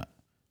looking at.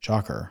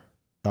 Shocker.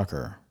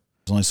 There's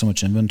only so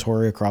much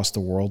inventory across the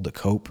world to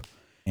cope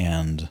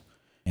and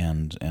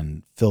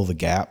fill the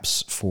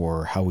gaps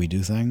for how we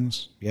do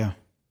things. Yeah.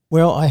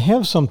 Well, I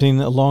have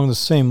something along the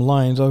same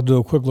lines. I'll do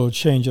a quick little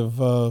change of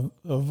a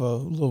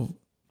little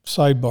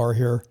sidebar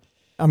here.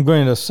 I'm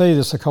going to say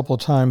this a couple of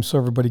times so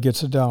everybody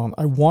gets it down.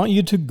 I want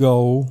you to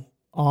go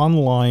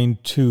online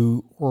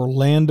to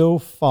Orlando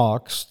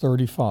Fox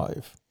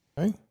 35.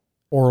 Okay?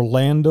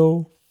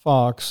 Orlando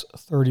Fox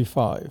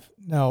 35.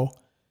 Now,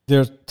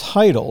 Their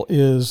title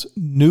is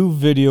New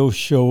Video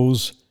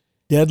Shows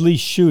Deadly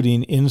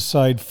Shooting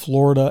Inside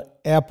Florida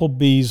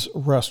Applebees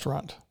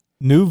Restaurant.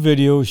 New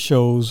video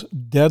shows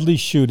deadly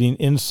shooting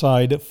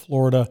inside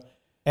Florida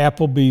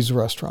Applebees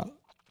Restaurant.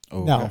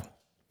 Okay. Now,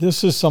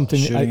 this is something...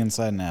 Shooting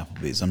inside an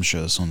Applebee's. I'm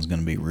sure this one's going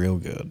to be real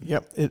good.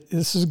 Yep,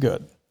 this is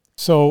good.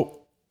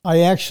 So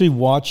I actually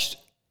watched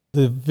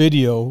the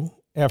video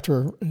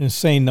after an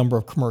insane number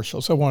of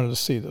commercials. I wanted to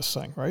see this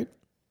thing, right?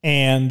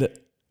 And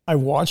I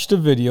watched a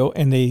video,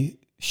 and they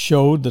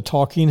showed the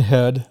talking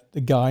head, the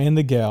guy and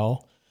the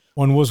gal.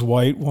 One was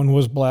white, one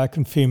was black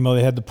and female.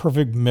 They had the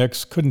perfect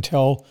mix. Couldn't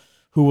tell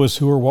who was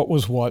who or what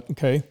was what,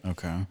 okay?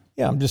 Okay.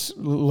 Yeah, I'm just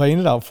laying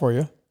it out for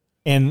you.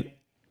 And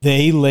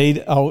they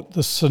laid out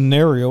the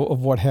scenario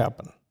of what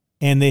happened.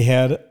 And they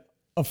had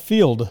a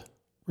field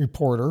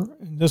reporter.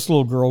 And this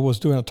little girl was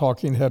doing a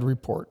talking head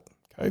report,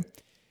 okay?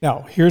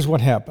 Now, here's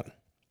what happened.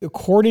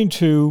 According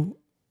to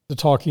the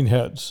talking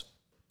heads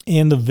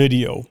and the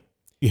video,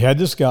 you had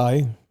this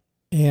guy,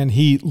 and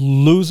he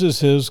loses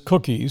his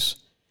cookies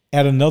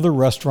at another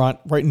restaurant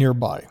right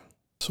nearby.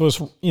 So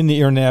it's in the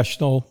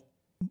International,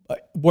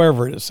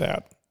 wherever it is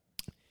at.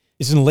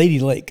 It's in Lady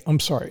Lake. I'm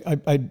sorry.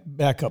 I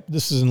back up.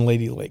 This is in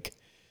Lady Lake.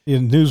 The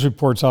news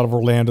reports out of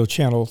Orlando,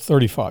 Channel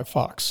 35,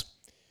 Fox.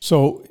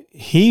 So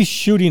he's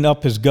shooting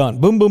up his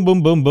gun. Boom, boom,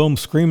 boom, boom, boom,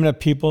 screaming at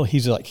people.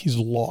 He's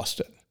lost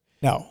it.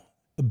 Now,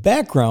 the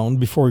background,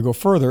 before we go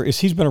further,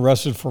 is he's been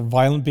arrested for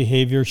violent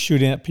behavior,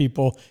 shooting at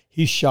people.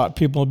 He's shot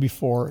people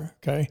before,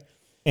 okay?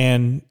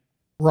 And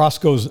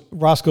Roscoe's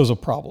a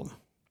problem.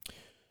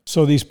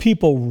 So these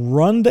people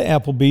run to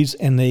Applebee's,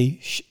 and they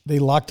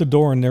lock the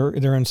door, and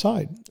they're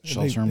inside.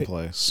 Shelter in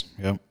place.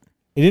 Yep.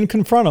 They didn't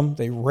confront them.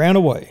 They ran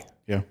away.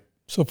 Yeah.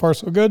 So far,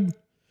 so good.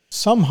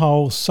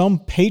 Somehow, some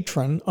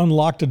patron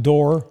unlocked the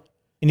door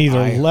and either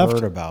left. I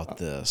heard about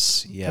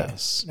this.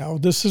 Yes. Okay. Now,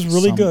 this is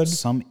really good.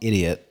 Some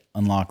idiot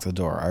unlocked the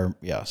door.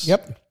 Yes.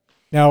 Yep.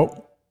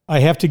 Now, I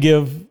have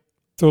to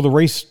throw the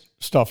race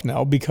stuff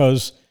now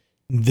because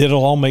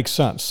it'll all make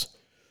sense.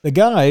 The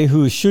guy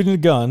who is shooting the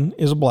gun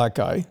is a black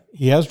guy.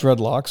 He has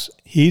dreadlocks.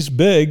 He's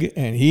big,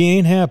 and he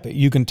ain't happy.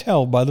 You can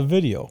tell by the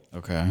video.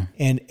 Okay.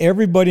 And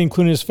everybody,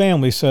 including his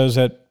family, says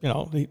that,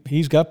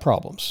 he's got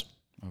problems.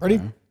 Okay.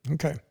 Ready?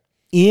 Okay.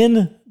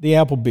 In the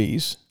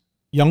Applebee's,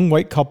 young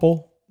white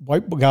couple,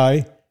 white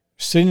guy,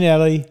 sitting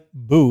at a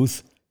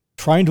booth,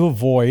 trying to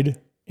avoid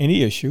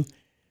any issue.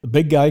 The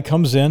big guy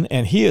comes in,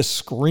 and he is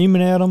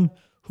screaming at him,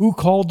 "Who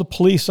called the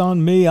police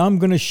on me? I'm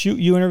going to shoot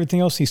you," and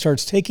everything else. He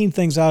starts taking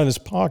things out of his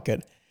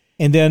pocket.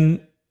 And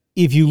then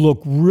if you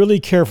look really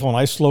careful, and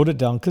I slowed it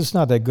down because it's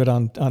not that good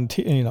on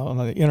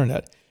the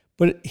internet,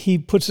 but he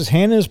puts his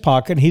hand in his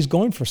pocket, and he's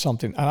going for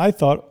something. And I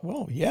thought,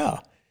 well, yeah,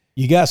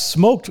 you got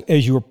smoked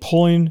as you were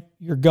pulling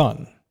your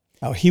gun.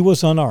 Now, he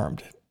was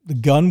unarmed. The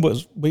gun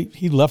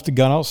he left the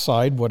gun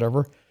outside,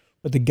 whatever.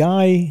 But the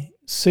guy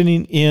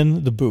sitting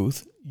in the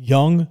booth,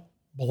 young,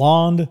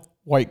 blonde,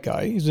 white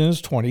guy, he's in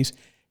his 20s,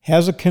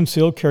 has a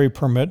concealed carry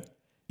permit.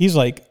 He's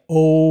like,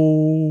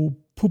 oh,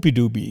 poopy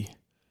doobie.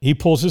 He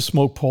pulls his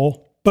smoke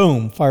pole,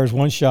 boom, fires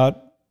one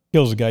shot,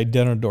 kills the guy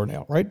dead on a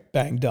doornail, right?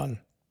 Bang, done.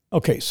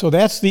 Okay, so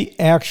that's the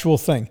actual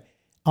thing.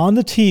 On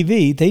the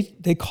TV,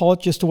 they call it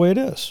just the way it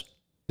is.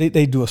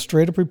 They do a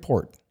straight-up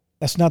report.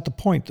 That's not the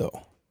point,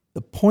 though.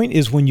 The point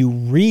is when you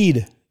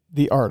read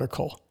the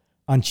article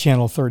on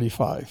Channel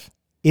 35,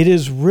 it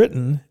is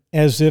written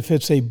as if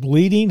it's a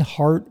bleeding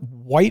heart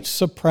white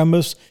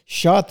supremacist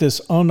shot this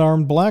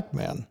unarmed black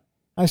man.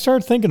 I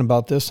started thinking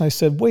about this, and I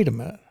said, wait a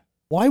minute.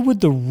 Why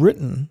would the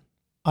written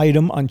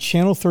item on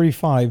Channel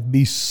 35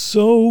 be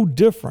so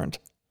different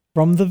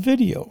from the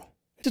video?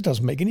 It just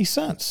doesn't make any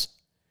sense.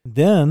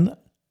 Then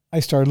I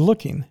started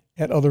looking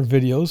at other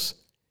videos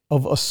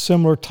of a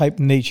similar type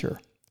nature.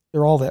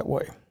 They're all that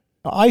way.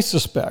 Now, I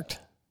suspect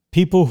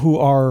people who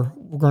are,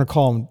 we're going to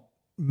call them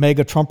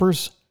mega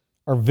Trumpers,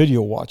 are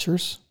video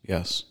watchers.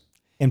 Yes.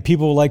 And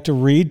people who like to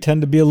read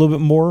tend to be a little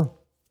bit more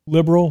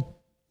liberal.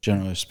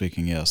 Generally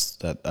speaking, yes.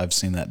 That I've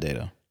seen that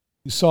data.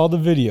 You saw the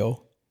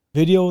video.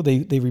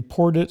 They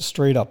reported it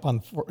straight up on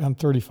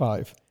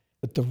 35.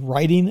 But the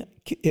writing,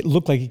 it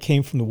looked like it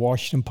came from the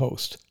Washington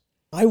Post.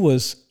 I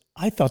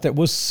thought that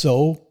was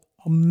so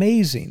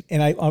amazing.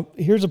 And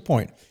here's a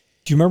point.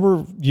 Do you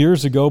remember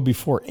years ago,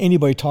 before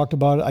anybody talked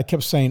about it, I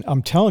kept saying,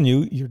 I'm telling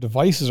you, your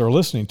devices are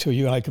listening to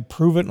you, and I could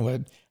prove it.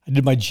 And I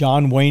did my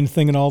John Wayne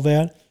thing and all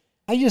that.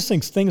 I just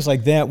think things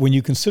like that, when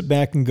you can sit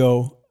back and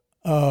go,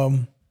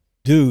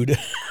 dude,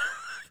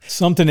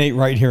 something ain't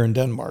right here in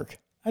Denmark.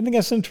 I think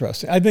that's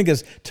interesting. I think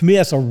to me,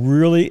 that's a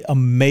really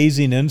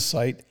amazing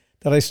insight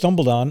that I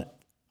stumbled on.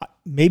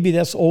 Maybe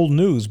that's old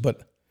news,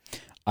 but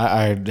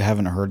I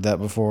haven't heard that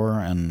before.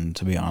 And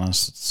to be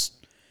honest, it's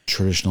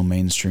traditional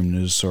mainstream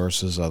news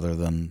sources, other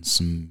than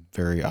some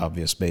very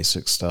obvious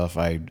basic stuff,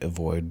 I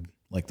avoid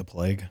like the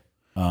plague.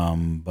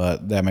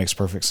 But that makes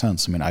perfect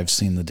sense. I mean, I've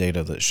seen the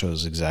data that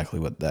shows exactly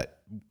what that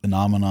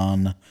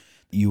phenomenon that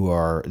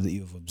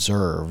you've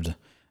observed.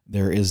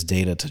 There is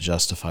data to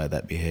justify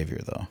that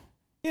behavior, though.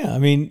 Yeah, I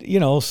mean,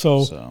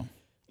 so.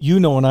 You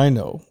know and I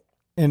know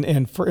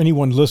and for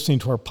anyone listening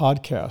to our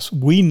podcast,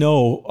 we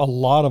know a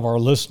lot of our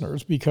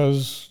listeners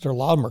because a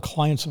lot of them are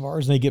clients of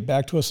ours, and they get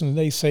back to us and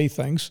they say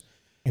things.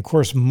 And of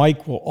course,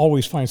 Mike will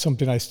always find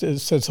something I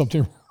said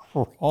something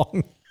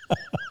wrong.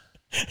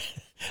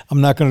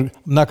 I'm not going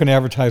to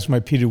advertise my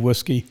peated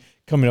whiskey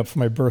coming up for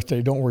my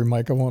birthday. Don't worry,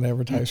 Mike. I won't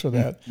advertise for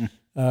that.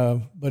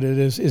 But it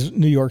is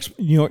New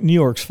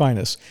York's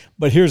finest.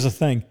 But here's the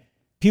thing: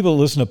 people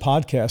that listen to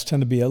podcasts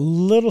tend to be a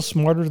little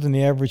smarter than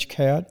the average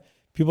cat.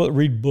 People that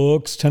read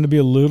books tend to be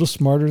a little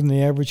smarter than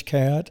the average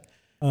cat.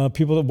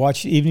 People that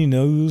watch evening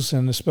news,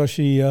 and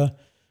especially well,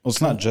 it's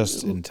not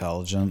just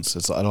intelligence;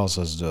 it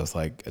also has to do with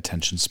like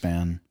attention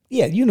span.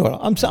 Yeah, you know what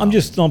I'm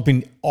just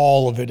dumping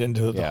all of it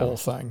into the whole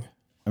thing.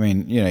 I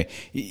mean,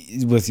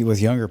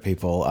 with younger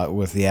people,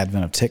 with the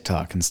advent of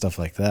TikTok and stuff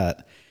like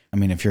that. I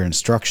mean, if your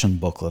instruction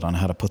booklet on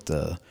how to put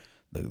the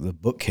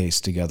bookcase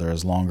together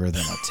is longer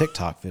than a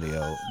TikTok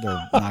video,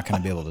 they're not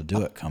going to be able to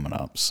do it coming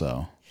up.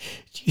 So.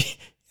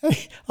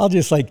 I'll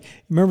just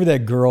remember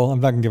that girl, I'm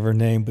not going to give her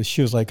name, but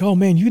she was like, oh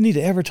man, you need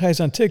to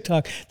advertise on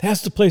TikTok.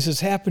 That's the place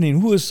it's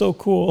happening. Who is so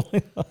cool?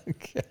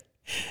 Okay.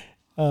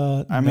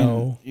 I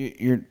mean,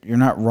 you're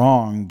not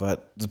wrong,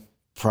 but the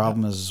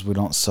problem is we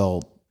don't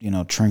sell,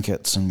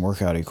 trinkets and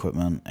workout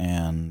equipment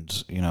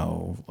and,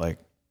 like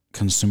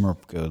consumer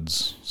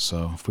goods.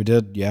 So if we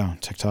did,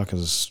 TikTok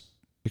is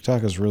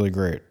really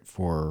great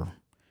for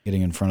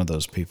getting in front of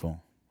those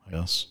people, I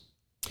guess.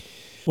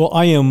 Well,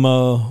 I am,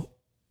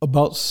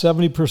 about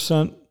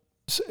 70%,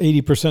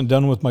 80%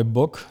 done with my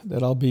book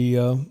that I'll be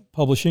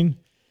publishing.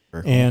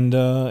 Very cool. And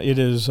it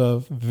is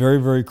very,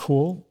 very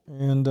cool.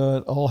 And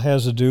it all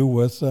has to do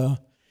with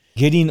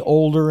getting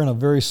older and a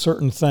very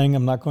certain thing.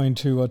 I'm not going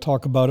to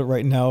talk about it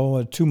right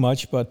now too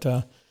much, but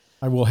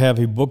I will have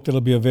a book that'll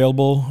be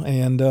available.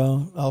 And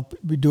I'll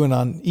be doing it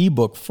on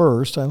ebook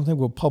first. I don't think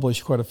we'll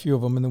publish quite a few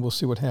of them, and then we'll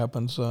see what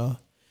happens. A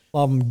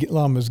lot of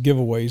them is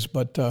giveaways,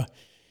 but...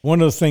 one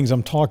of the things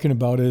I'm talking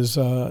about is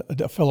a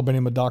fellow by the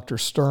name of Dr.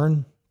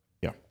 Stern.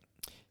 Yeah.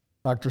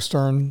 Dr.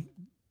 Stern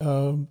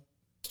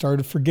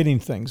started forgetting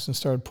things and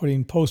started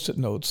putting Post-it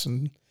notes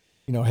and,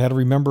 had to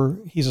remember,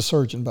 he's a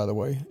surgeon, by the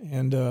way,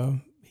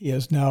 and he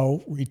has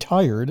now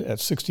retired at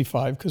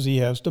 65 because he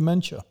has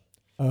dementia.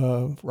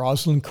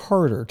 Rosalind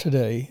Carter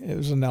today, it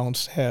was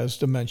announced, has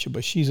dementia,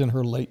 but she's in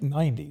her late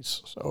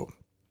 90s. So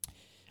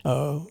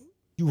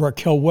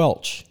Raquel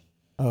Welch,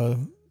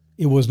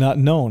 it was not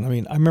known. I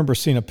mean, I remember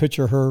seeing a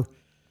picture of her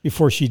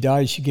before she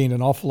died. She gained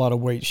an awful lot of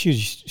weight.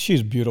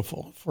 She's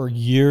beautiful for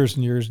years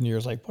and years and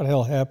years. Like, what the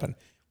hell happened?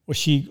 Well,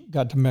 she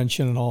got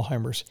dementia and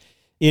Alzheimer's.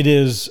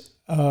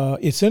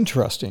 It's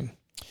interesting.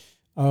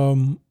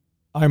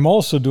 I'm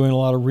also doing a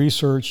lot of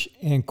research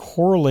and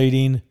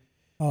correlating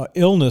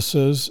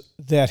illnesses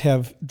that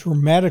have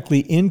dramatically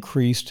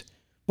increased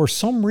for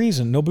some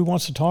reason nobody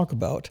wants to talk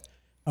about,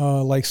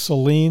 like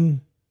Celine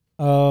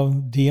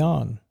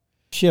Dion.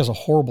 She has a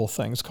horrible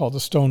thing. It's called the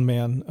Stone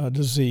Man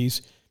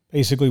disease,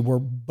 basically where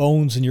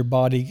bones in your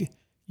body,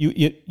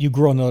 you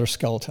grow another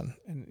skeleton.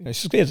 And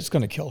it's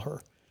going to kill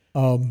her.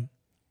 And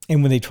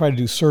when they try to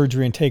do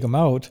surgery and take them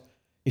out,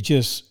 it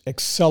just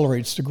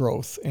accelerates the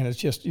growth, and it's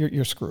just,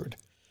 you're screwed.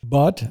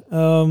 But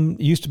it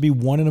used to be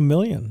 1 in a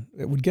million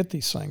that would get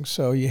these things.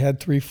 So you had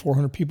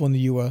 300-400 people in the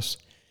U.S.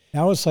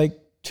 Now it's like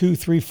 2,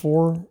 3,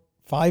 4,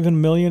 5 in a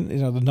million.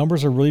 The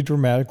numbers are really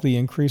dramatically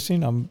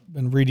increasing. I've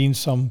been reading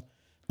some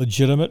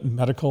legitimate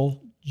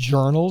medical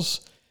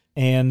journals,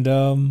 and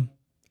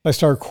I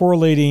started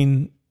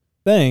correlating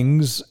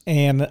things,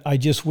 and I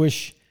just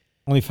wish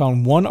I only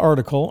found one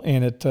article,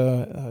 and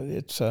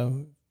it's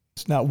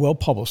not well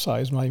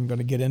publicized. I'm not even going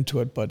to get into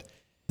it, but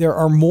there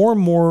are more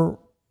and more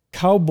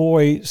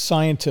cowboy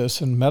scientists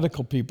and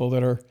medical people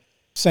that are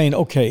saying,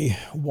 okay,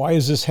 why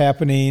is this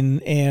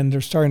happening? And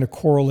they're starting to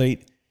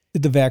correlate,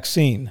 did the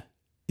vaccine,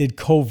 did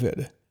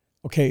COVID,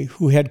 okay,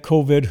 who had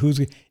COVID,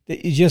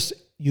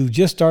 you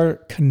just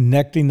start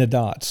connecting the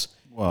dots.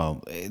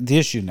 Well, the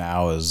issue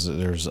now is that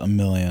there's a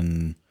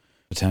million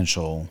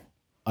potential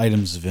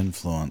items of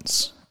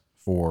influence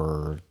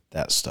for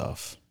that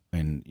stuff. I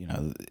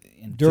mean,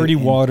 dirty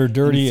water,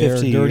 dirty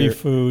air, dirty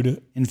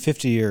food. In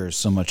 50 years,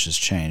 so much has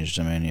changed.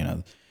 I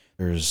mean,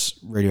 there's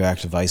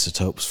radioactive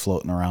isotopes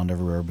floating around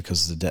everywhere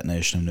because of the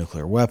detonation of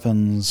nuclear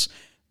weapons.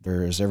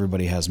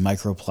 Everybody has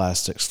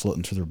microplastics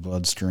floating through their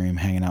bloodstream,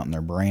 hanging out in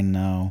their brain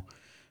now.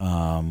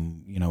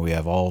 We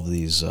have all of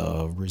these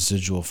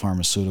residual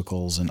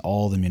pharmaceuticals and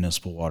all the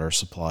municipal water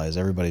supplies.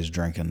 Everybody's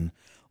drinking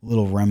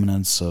little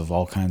remnants of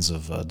all kinds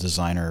of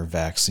designer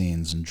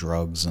vaccines and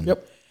drugs and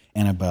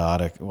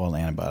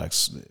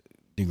antibiotics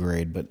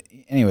degrade. But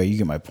anyway, you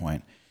get my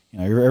point.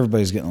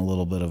 Everybody's getting a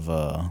little bit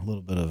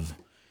of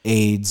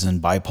AIDS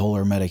and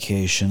bipolar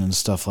medication and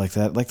stuff like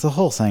that. Like the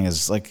whole thing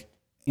is like,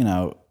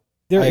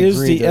 there is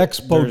the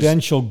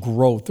exponential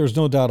growth. There's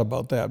no doubt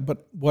about that.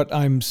 But what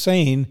I'm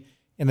saying,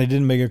 and I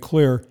didn't make it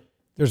clear,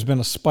 there's been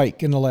a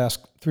spike in the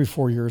last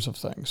 3-4 years of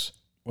things.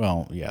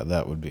 Well, yeah,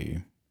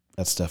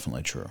 that's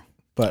definitely true.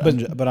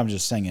 But I'm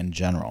just saying in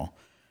general,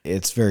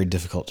 it's very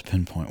difficult to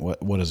pinpoint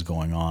what is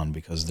going on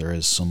because there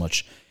is so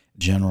much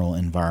general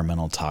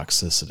environmental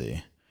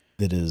toxicity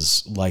that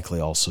is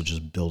likely also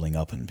just building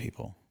up in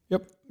people.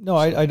 Yep. No,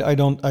 I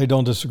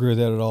don't disagree with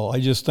that at all. I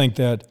just think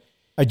that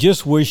I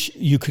just wish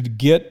you could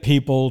get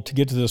people to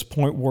get to this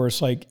point where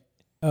it's like,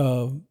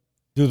 do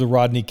the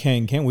Rodney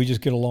King. Can't we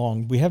just get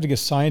along? We have to get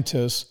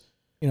scientists,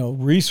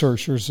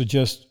 researchers to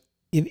just,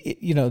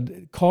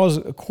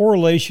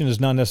 correlation is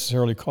not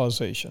necessarily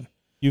causation.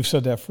 You've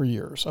said that for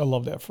years. I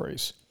love that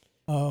phrase.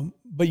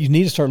 But you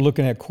need to start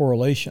looking at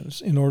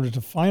correlations in order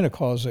to find a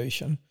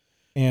causation.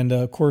 And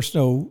of course,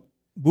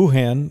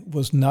 Wuhan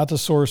was not the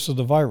source of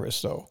the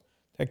virus, though.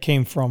 That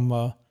came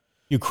from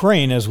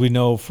Ukraine, as we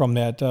know from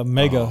that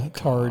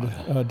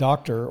MEGA-tard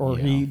doctor, or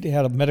he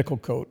had a medical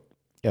coat.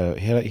 Yeah,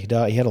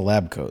 he had a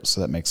lab coat,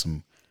 so that makes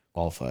him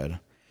qualified.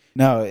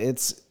 No,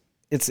 it's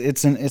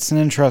an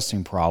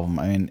interesting problem.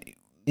 I mean,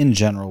 in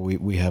general,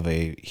 we have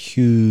a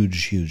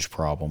huge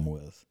problem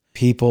with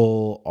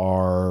people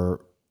are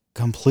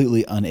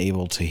completely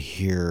unable to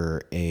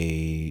hear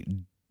a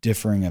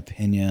differing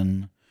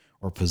opinion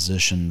or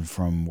position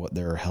from what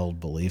their held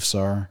beliefs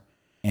are,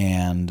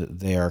 and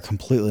they are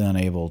completely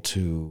unable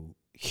to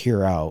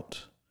hear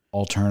out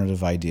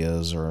alternative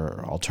ideas or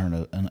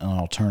an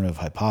alternative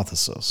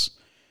hypothesis.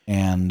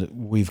 And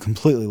we've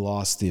completely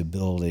lost the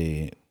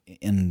ability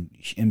in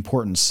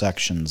important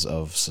sections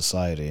of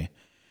society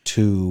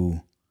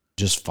to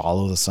just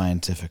follow the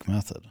scientific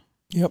method.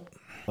 Yep.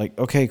 Like,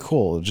 okay,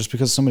 cool. Just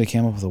because somebody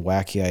came up with a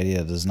wacky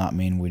idea does not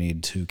mean we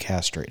need to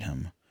castrate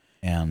him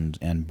and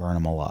burn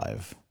him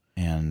alive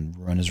and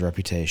ruin his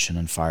reputation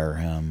and fire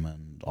him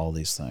and all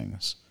these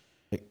things.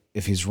 Like,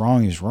 if he's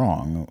wrong, he's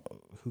wrong.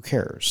 Who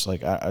cares?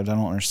 Like, I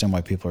don't understand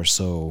why people are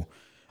so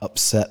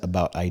upset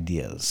about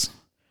ideas.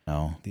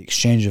 The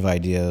exchange of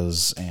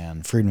ideas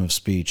and freedom of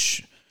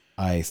speech,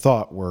 I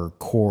thought were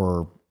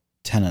core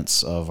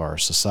tenets of our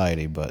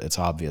society, but it's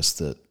obvious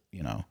that,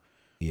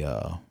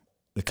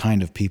 the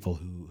kind of people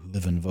who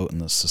live and vote in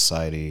this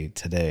society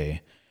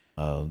today,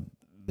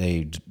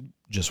 they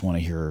just want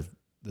to hear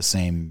the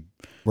same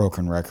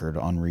broken record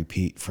on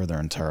repeat for their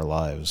entire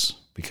lives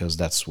because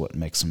that's what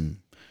makes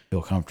them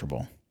feel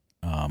comfortable.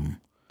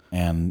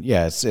 And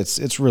yeah, it's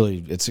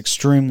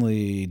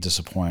extremely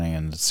disappointing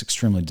and it's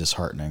extremely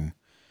disheartening.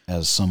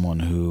 As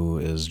someone who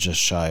is just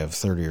shy of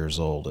 30 years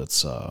old,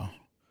 it's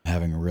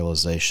having a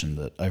realization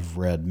that I've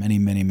read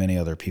many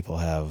other people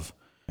have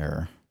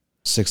their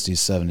 60s,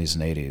 70s,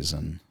 and 80s,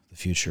 and the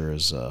future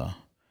is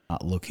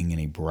not looking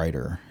any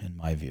brighter in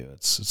my view.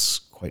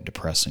 It's quite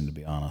depressing, to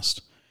be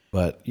honest.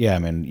 But yeah, I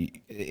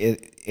mean,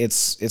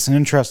 it's an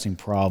interesting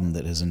problem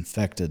that has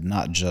infected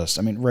not just,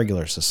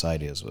 regular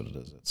society is what it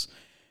is. It's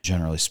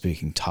generally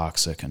speaking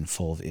toxic and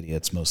full of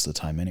idiots most of the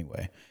time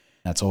anyway.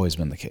 That's always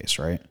been the case,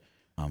 right?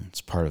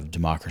 It's part of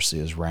democracy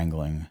is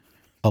wrangling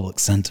public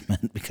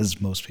sentiment because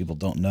most people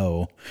don't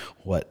know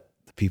what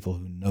the people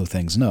who know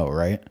things know,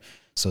 right?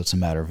 So it's a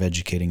matter of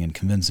educating and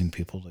convincing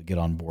people to get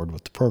on board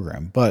with the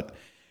program. But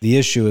the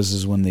issue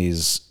is when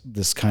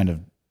this kind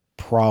of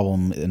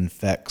problem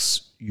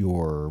infects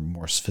your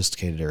more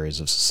sophisticated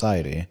areas of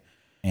society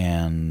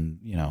and,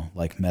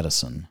 like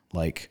medicine,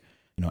 like,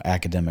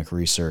 academic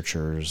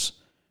researchers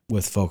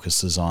with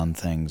focuses on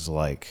things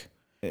like,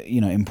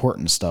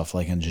 important stuff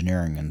like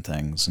engineering and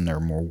things, and they're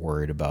more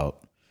worried about,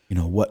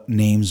 what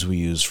names we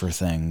use for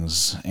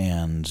things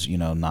and,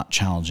 not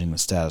challenging the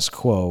status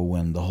quo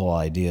when the whole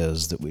idea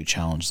is that we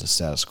challenge the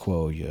status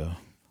quo. You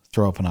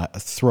throw up a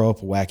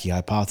wacky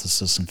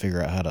hypothesis and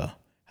figure out how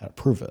to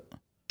prove it.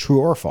 True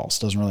or false,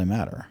 doesn't really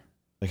matter.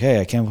 Like, hey,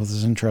 I came up with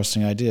this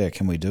interesting idea.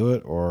 Can we do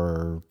it?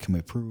 Or can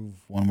we prove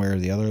one way or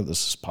the other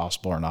this is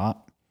possible or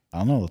not? I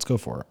don't know. Let's go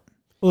for it.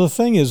 Well, the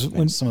thing is,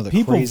 when some of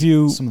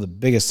the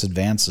biggest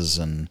advances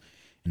in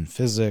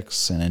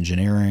physics and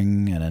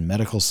engineering and in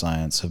medical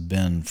science have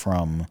been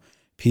from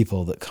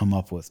people that come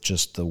up with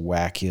just the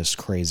wackiest,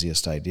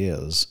 craziest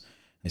ideas.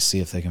 They see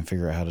if they can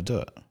figure out how to do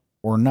it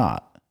or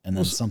not, and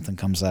then something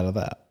comes out of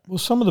that. Well,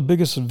 some of the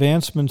biggest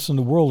advancements in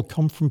the world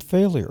come from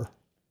failure.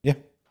 Yeah,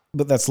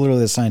 but that's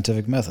literally the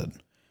scientific method.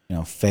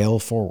 Fail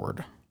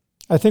forward.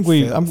 I think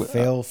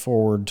fail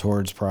forward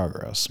towards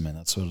progress.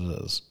 That's what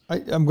it is.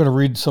 I'm going to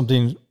read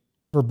something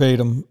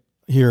verbatim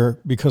here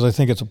because I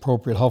think it's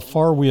appropriate. How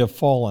far we have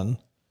fallen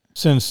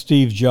since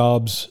Steve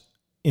Jobs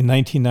in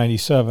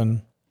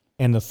 1997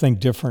 and the Think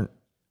Different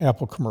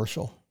Apple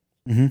commercial.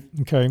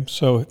 Mm-hmm. Okay,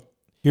 so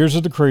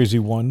here's the crazy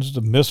ones,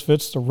 the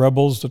misfits, the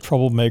rebels, the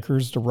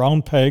troublemakers, the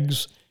round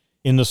pegs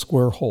in the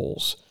square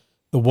holes,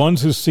 the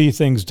ones who see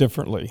things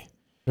differently.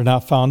 They're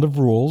not fond of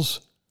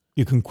rules.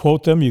 You can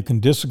quote them, you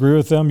can disagree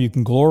with them, you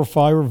can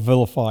glorify or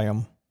vilify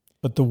them.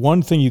 But the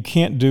one thing you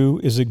can't do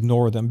is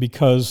ignore them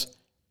because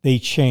they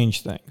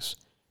change things.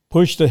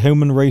 Push the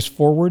human race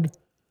forward.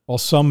 While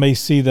some may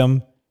see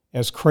them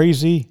as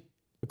crazy,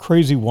 the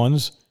crazy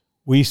ones,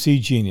 we see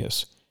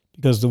genius.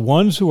 Because the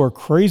ones who are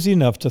crazy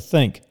enough to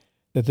think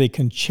that they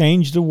can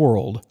change the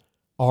world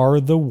are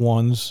the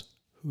ones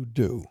who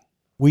do.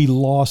 We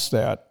lost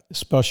that,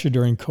 especially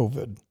during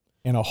COVID,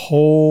 and a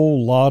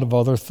whole lot of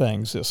other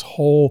things. This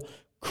whole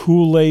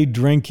Kool-Aid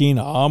drinking,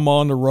 I'm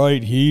on the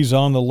right, he's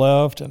on the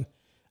left, and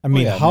I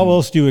mean, how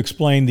else do you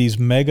explain these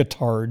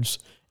MEGA-tards?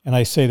 And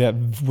I say that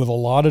with a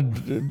lot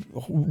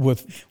of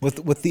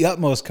with the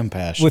utmost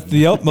compassion. With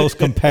the utmost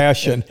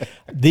compassion,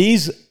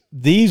 these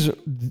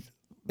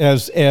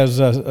as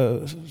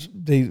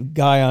the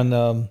guy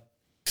on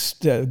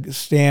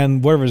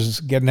Stan, whatever is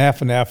getting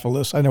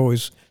Annapolis. I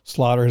always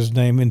slaughter his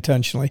name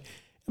intentionally.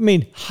 I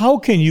mean, how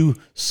can you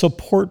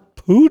support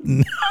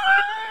Putin?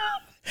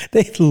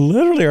 They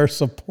literally are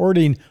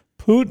supporting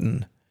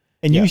Putin.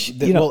 And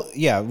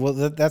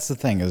that's the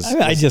thing is,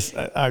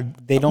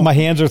 they don't. My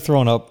hands are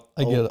thrown up.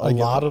 I get a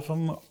lot of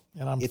them,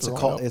 and I'm. It's a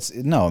cult.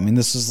 I mean,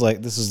 this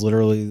is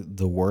literally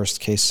the worst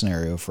case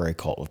scenario for a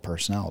cult of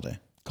personality.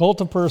 Cult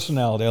of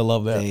personality. I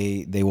love that.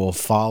 They will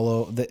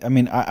follow. I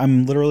mean,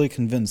 I'm literally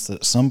convinced that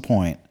at some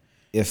point,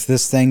 if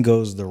this thing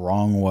goes the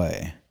wrong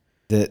way,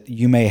 that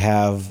you may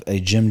have a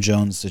Jim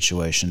Jones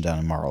situation down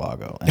in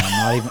Mar-a-Lago,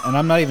 and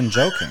I'm not even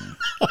joking.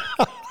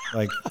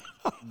 Like,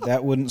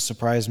 that wouldn't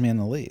surprise me in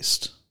the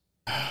least.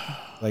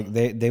 Like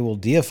they will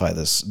deify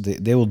this.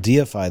 They will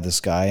deify this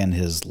guy and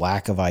his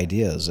lack of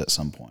ideas at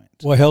some point.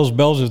 Well, hell's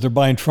bells, if they're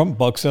buying Trump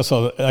bucks, that's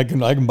how I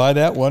can buy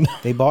that one.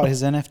 They bought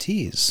his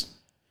NFTs.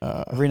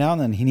 Every now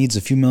and then he needs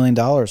a few $1 million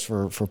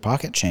for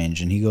pocket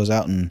change, and he goes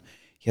out and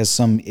he has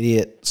some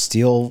idiot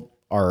steal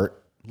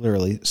art,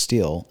 literally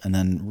steal, and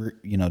then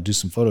do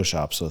some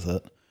photoshops with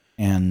it,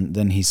 and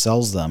then he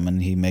sells them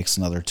and he makes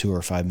another $2 or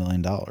 $5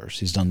 million.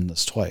 He's done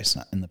this twice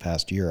in the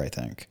past year, I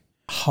think.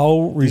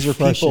 How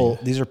refreshing!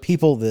 These are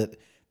people that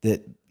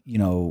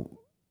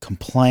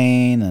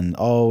complain and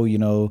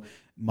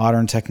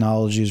modern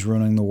technology is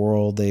ruining the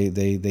world. They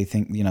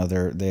think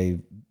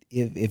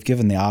if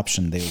given the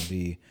option they would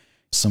be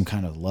some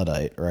kind of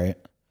Luddite, right?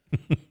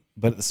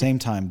 But at the same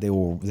time they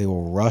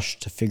will rush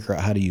to figure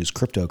out how to use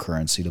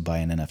cryptocurrency to buy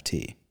an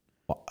NFT.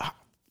 Well,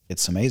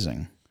 it's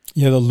amazing.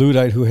 Yeah, the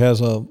Luddite who has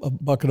a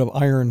bucket of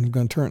iron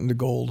going to turn it into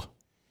gold.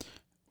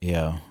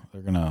 Yeah,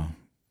 they're gonna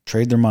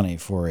trade their money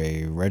for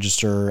a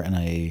register and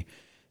a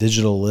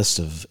digital list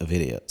of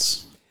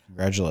idiots.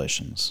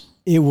 Congratulations.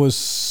 It was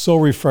so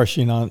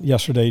refreshing on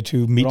yesterday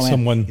to meet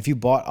someone. If you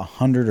bought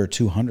 100 or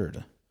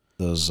 200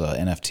 those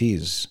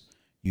NFTs,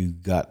 you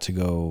got to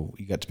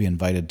be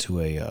invited to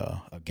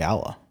a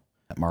gala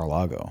at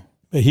Mar-a-Lago.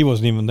 He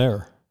wasn't even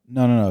there.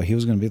 No. He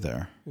was going to be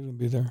there. He was going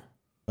to be there.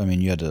 I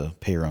mean, you had to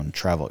pay your own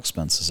travel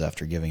expenses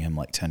after giving him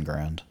like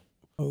 $10,000.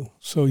 Oh,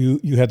 so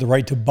you had the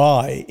right to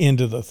buy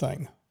into the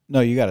thing. No,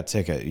 you got a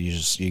ticket.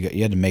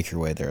 You had to make your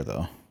way there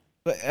though.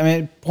 But I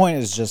mean, the point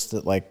is just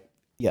that, like,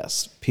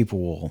 yes,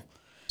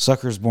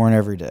 suckers born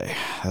every day.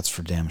 That's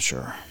for damn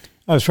sure.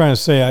 I was trying to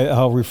say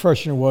how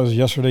refreshing it was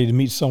yesterday to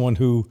meet someone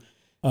who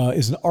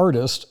is an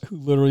artist who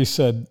literally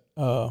said,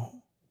 what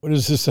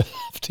is this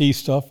NFT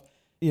stuff?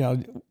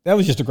 That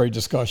was just a great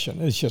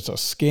discussion. It's just a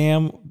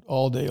scam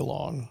all day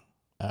long.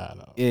 I don't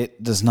know.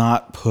 It does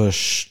not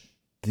push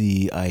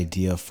the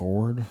idea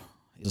forward.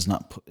 It does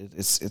not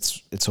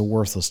it's a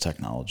worthless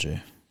technology.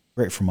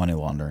 Great for money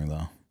laundering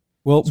though.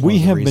 Well, we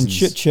have been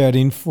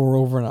chit-chatting for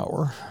over an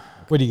hour.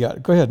 What do you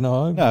got? Go ahead.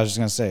 No, I was just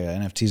going to say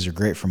NFTs are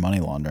great for money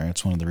laundering.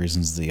 It's one of the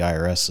reasons the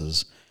IRS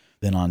has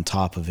been on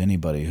top of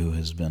anybody who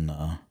has been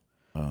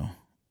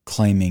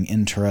claiming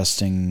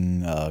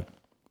interesting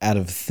out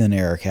of thin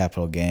air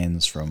capital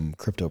gains from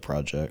crypto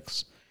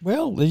projects.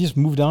 Well, they just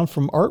moved on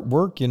from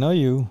artwork.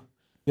 You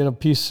get a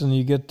piece and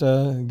you get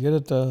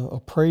it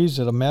appraised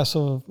at a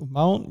massive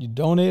amount. You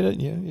donate it.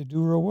 You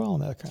do real well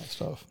and that kind of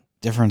stuff.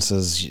 Difference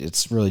is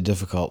it's really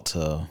difficult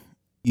to.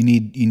 You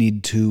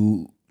need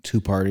two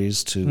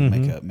parties to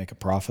make a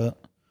profit.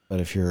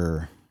 But if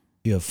you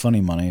have funny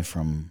money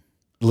from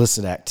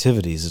illicit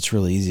activities, it's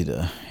really easy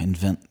to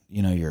invent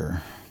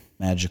your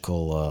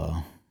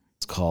magical.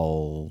 It's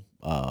called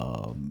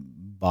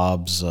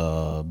Bob's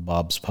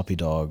puppy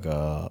dog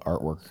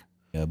artwork.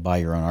 You buy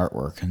your own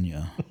artwork and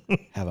you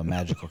have a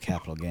magical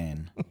capital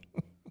gain.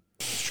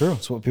 It's true.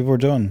 It's what people are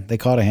doing. They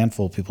caught a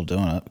handful of people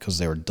doing it because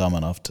they were dumb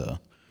enough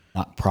to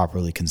not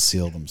properly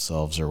conceal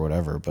themselves or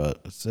whatever.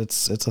 But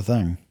it's a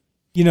thing.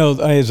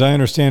 As I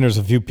understand, there's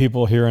a few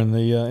people here in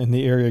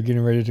the area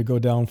getting ready to go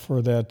down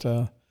for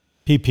that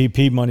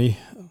PPP money.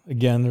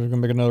 Again, they're going to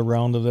make another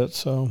round of it.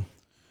 So,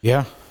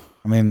 yeah,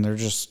 I mean, they're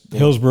just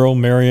Hillsborough,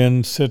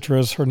 Marion,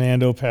 Citrus,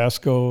 Hernando,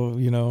 Pasco.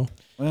 You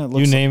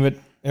name it.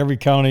 Every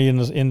county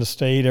in the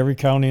state, every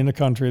county in the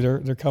country,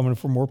 they're coming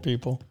for more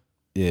people.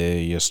 Yeah,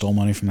 you stole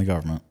money from the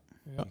government.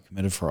 Yep. You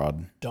committed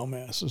fraud.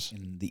 Dumbasses.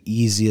 In the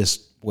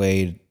easiest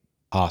way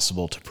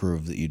possible to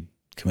prove that you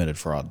committed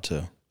fraud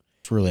too.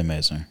 It's really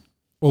amazing.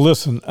 Well,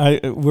 listen,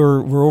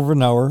 we're over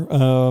an hour.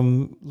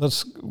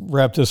 Let's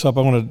wrap this up.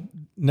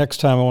 Next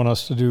time I want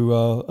us to do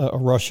a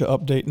Russia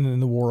update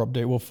and the war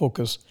update. We'll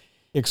focus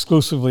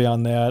exclusively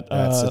on that.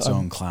 That's its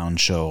own clown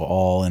show,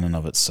 all in and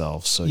of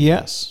itself. So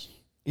yes.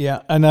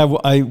 Yeah, and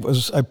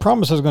I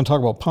promised I was going to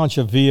talk about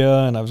Pancha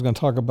Villa, and I was going to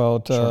talk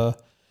about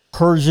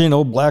Pershing,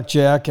 old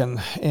blackjack, and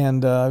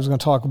I was going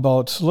to talk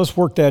about. So let's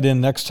work that in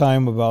next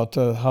time about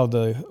how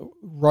the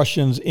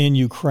Russians in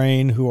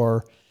Ukraine who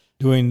are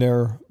doing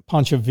their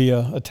Pancha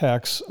Villa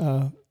attacks.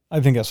 I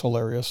think that's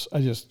hilarious.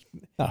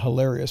 not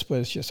hilarious, but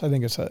it's just, I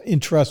think it's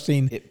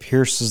interesting. It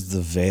pierces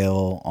the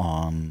veil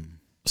on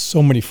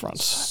So many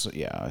fronts. So,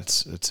 yeah,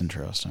 it's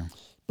interesting.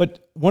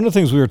 But one of the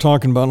things we were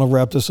talking about, and I'll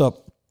wrap this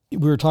up, we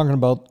were talking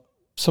about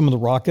some of the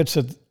rockets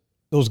that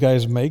those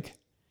guys make,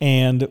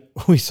 and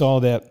we saw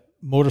that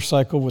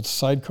motorcycle with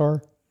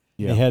sidecar.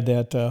 Yeah. They had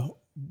that,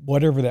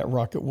 whatever that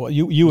rocket was.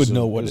 You would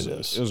know what it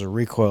is. It was a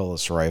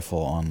recoilless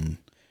rifle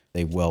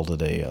they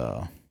welded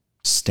a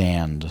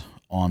stand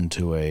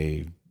onto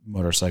a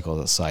motorcycle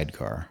as a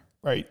sidecar.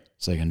 Right.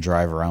 So they can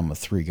drive around with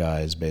 3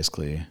 guys,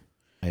 basically.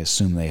 I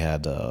assume they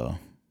had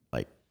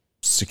like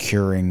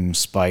securing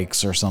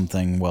spikes or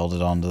something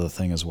welded onto the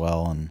thing as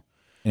well. And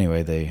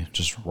anyway, they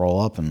just roll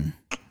up and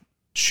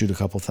shoot a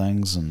couple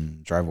things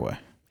and drive away.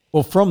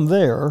 Well, from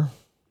there,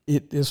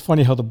 it is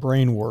funny how the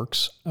brain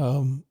works.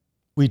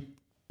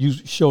 You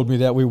showed me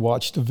that. We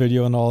watched the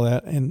video and all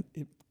that, and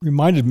it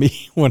reminded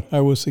me when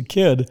I was a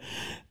kid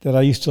that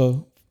we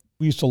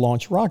used to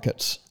launch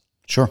rockets.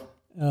 Sure.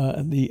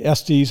 The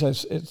Estes,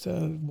 it's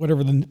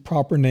whatever the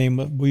proper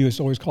name, we used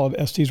to always call it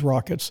Estes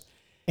Rockets.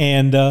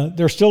 And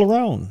they're still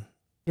around.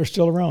 They're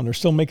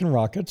still making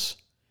rockets.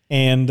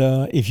 And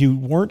if you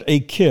weren't a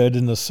kid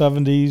in the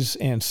 70s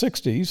and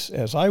 60s,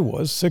 as I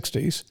was,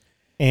 60s,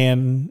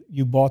 and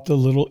you bought the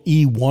little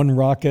E1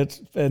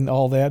 rocket and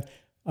all that,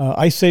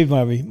 I saved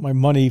my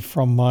money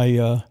from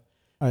my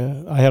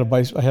I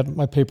had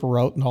my paper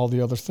route and all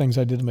the other things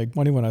I did to make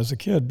money when I was a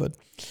kid, but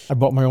I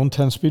bought my own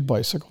 10-speed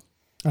bicycle.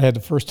 I had the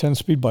first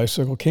 10-speed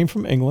bicycle. Came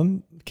from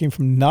England. Came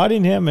from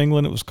Nottingham,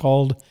 England. It was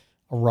called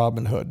a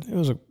Robin Hood.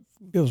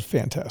 It was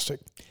fantastic.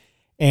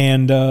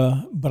 And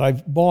but I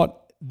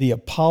bought the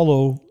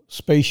Apollo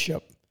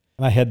spaceship,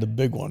 and I had the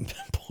big one.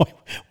 Boy,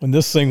 when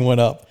this thing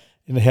went up,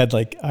 and it had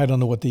like, I don't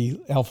know what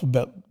the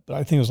alphabet, but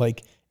I think it was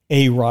like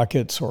A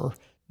rockets or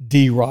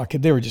D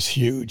rocket. They were just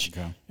huge.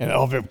 Okay. And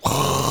up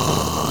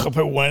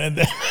it went, and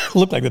it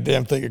looked like the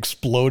damn thing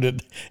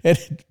exploded. And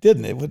it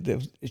didn't.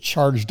 It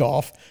charged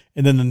off,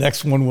 and then the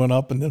next one went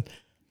up, and then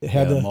it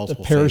had the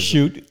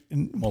parachute.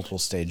 Multiple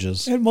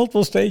stages. It had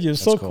multiple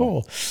stages. That's so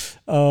cool.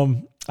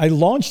 I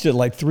launched it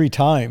like 3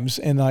 times,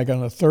 and like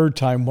on the 3rd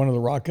time, one of the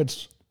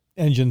rockets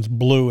engines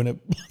blew, and it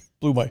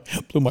blew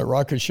my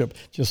rocket ship,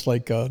 just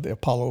like the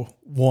Apollo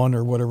 1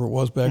 or whatever it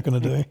was back in the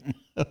day.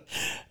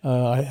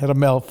 I had a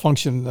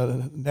malfunction.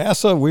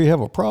 NASA, we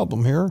have a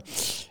problem here.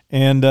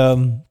 And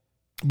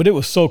but it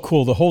was so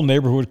cool. The whole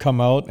neighborhood would come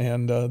out,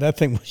 and that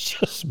thing was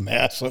just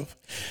massive.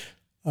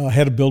 I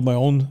had to build my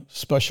own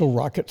special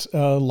rocket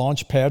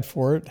launch pad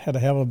for it. Had to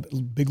have a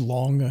big,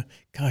 long, I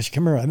can't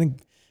remember. I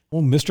think,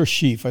 Mr.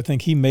 Sheaf, I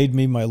think he made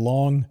me my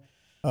long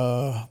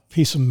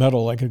piece of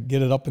metal. I could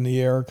get it up in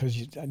the air because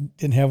I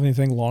didn't have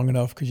anything long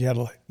enough, because you had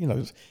to, you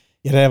had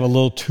to have a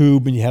little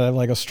tube, and you had to have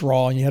like a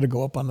straw, and you had to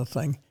go up on the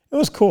thing. It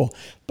was cool.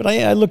 But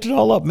I looked it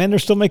all up. Man, they're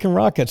still making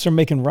rockets. They're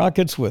making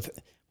rockets with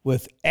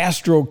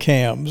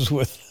astrocams,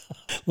 with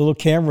little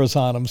cameras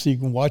on them, so you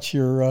can watch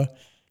your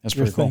That's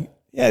your pretty thing. cool.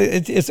 Yeah,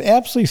 it's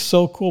absolutely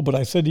so cool. But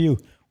I said to you,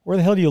 where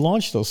the hell do you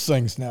launch those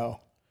things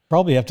now?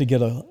 Probably have to get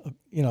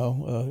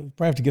probably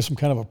have to get some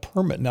kind of a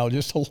permit now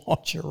just to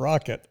launch your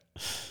rocket.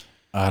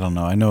 I don't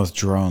know. I know with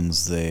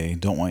drones, they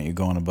don't want you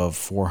going above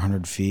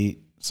 400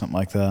 feet, something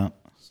like that.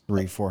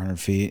 400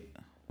 feet.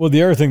 Well,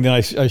 the other thing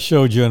that I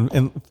showed you,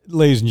 and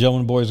ladies and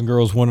gentlemen, boys and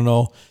girls want to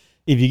know,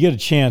 if you get a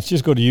chance,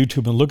 just go to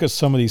YouTube and look at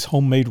some of these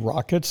homemade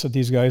rockets that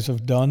these guys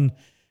have done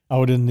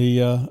out in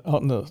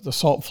the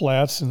Salt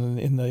Flats and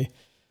in the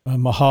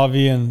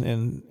Mojave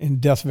and in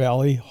Death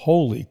Valley.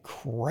 Holy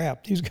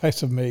crap, these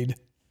guys have made.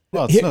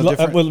 Well, it's no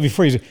different. Well, let me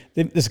phrase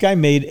it. This guy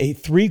made a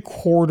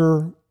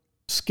 3/4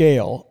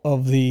 scale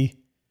of the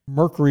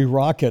Mercury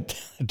rocket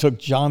that took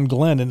John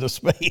Glenn into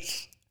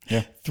space.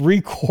 Yeah,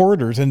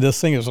 3/4, and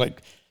this thing is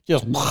like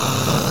just going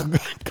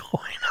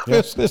up.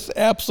 Yeah. It's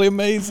absolutely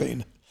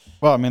amazing.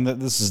 Well, I mean,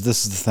 this is the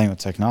thing with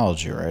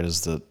technology, right?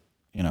 Is that,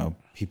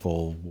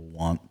 people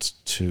want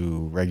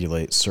to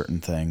regulate certain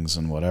things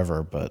and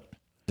whatever, but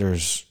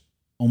there's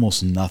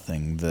almost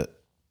nothing that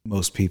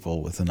most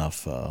people with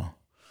enough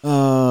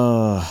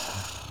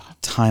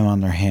time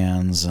on their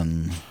hands,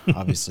 and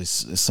obviously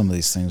some of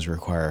these things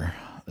require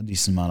a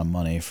decent amount of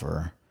money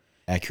for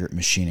accurate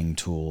machining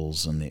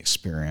tools and the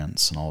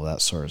experience and all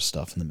that sort of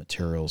stuff and the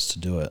materials to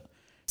do it.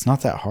 It's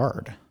not that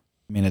hard.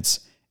 I mean, it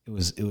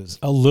was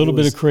a little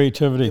bit of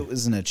creativity. It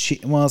was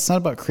well, it's not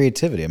about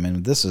creativity. I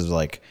mean, this is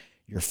like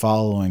you're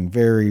following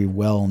very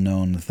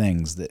well-known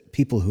things that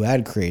people who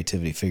had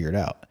creativity figured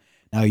out.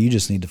 Now you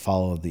just need to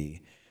follow the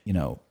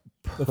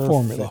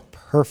formula,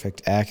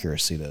 perfect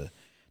accuracy to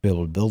be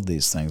able to build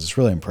these things. It's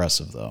really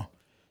impressive, though,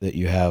 that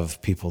you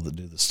have people that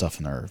do this stuff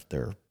in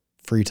their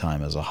free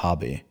time as a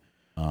hobby,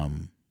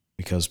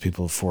 because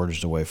people have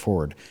forged a way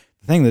forward.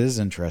 The thing that is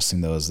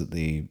interesting, though, is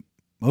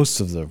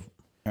that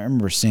I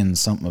remember seeing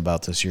something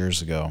about this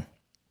years ago,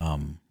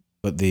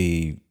 but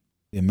the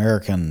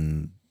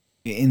American,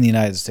 in the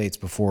United States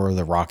before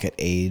the rocket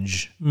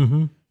age,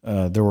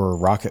 there were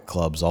rocket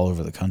clubs all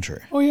over the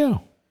country. Oh, yeah.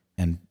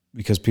 And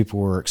because people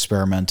were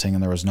experimenting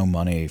and there was no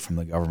money from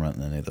the government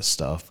and any of this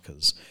stuff,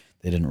 because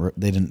They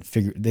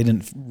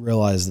didn't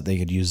realize that they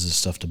could use this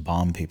stuff to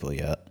bomb people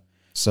yet.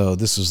 So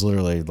this was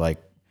literally like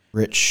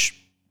rich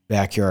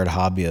backyard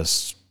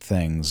hobbyist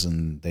things,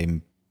 and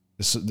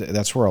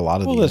that's where a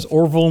lot of that's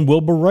Orville and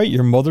Wilbur Wright,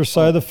 your mother's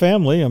side of the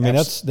family. I mean,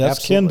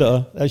 that's kin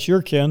to, that's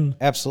your kin.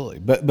 Absolutely.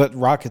 But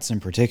rockets in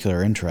particular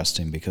are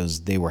interesting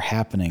because they were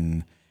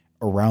happening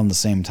around the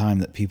same time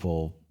that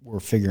people were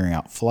figuring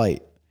out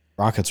flight.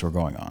 Rockets were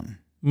going on.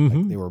 Mm-hmm.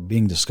 Like they were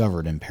being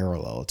discovered in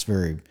parallel.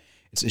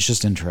 It's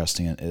just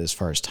interesting as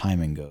far as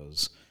timing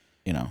goes.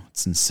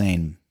 It's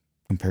insane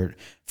compared.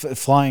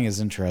 Flying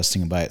is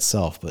interesting by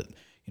itself, but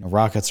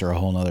rockets are a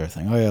whole other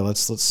thing. Oh yeah,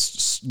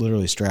 let's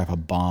literally strap a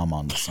bomb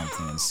onto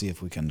something and see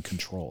if we can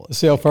control it. Let's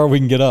see how far we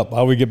can get up,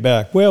 how we get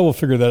back. Well, we'll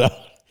figure that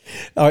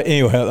out.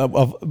 Anyway,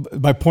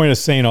 my point of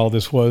saying all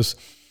this was,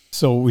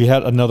 so we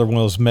had another one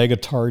of those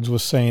MEGA-tards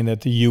was saying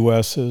that the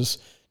U.S. is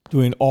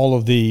doing all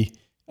of the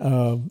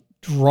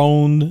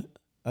drone.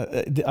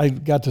 I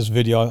got this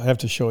video. I have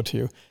to show it to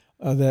you.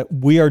 That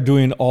we are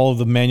doing all of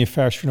the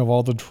manufacturing of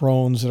all the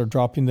drones that are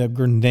dropping the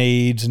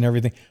grenades and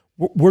everything.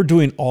 We're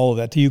doing all of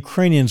that. The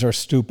Ukrainians are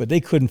stupid. They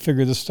couldn't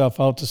figure this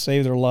stuff out to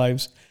save their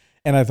lives.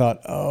 And I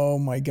thought, oh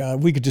my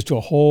God, we could just do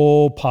a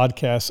whole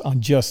podcast on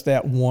just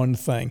that one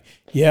thing.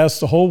 Yes,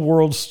 the whole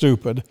world's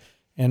stupid,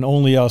 and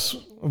only us,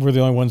 we're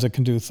the only ones that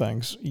can do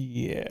things.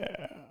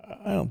 Yeah,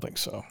 I don't think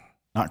so.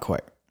 Not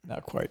quite.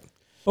 Not quite.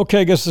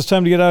 Okay, I guess it's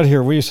time to get out of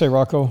here. What do you say,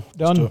 Rocco?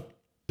 Done? Let's do it.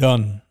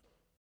 Done.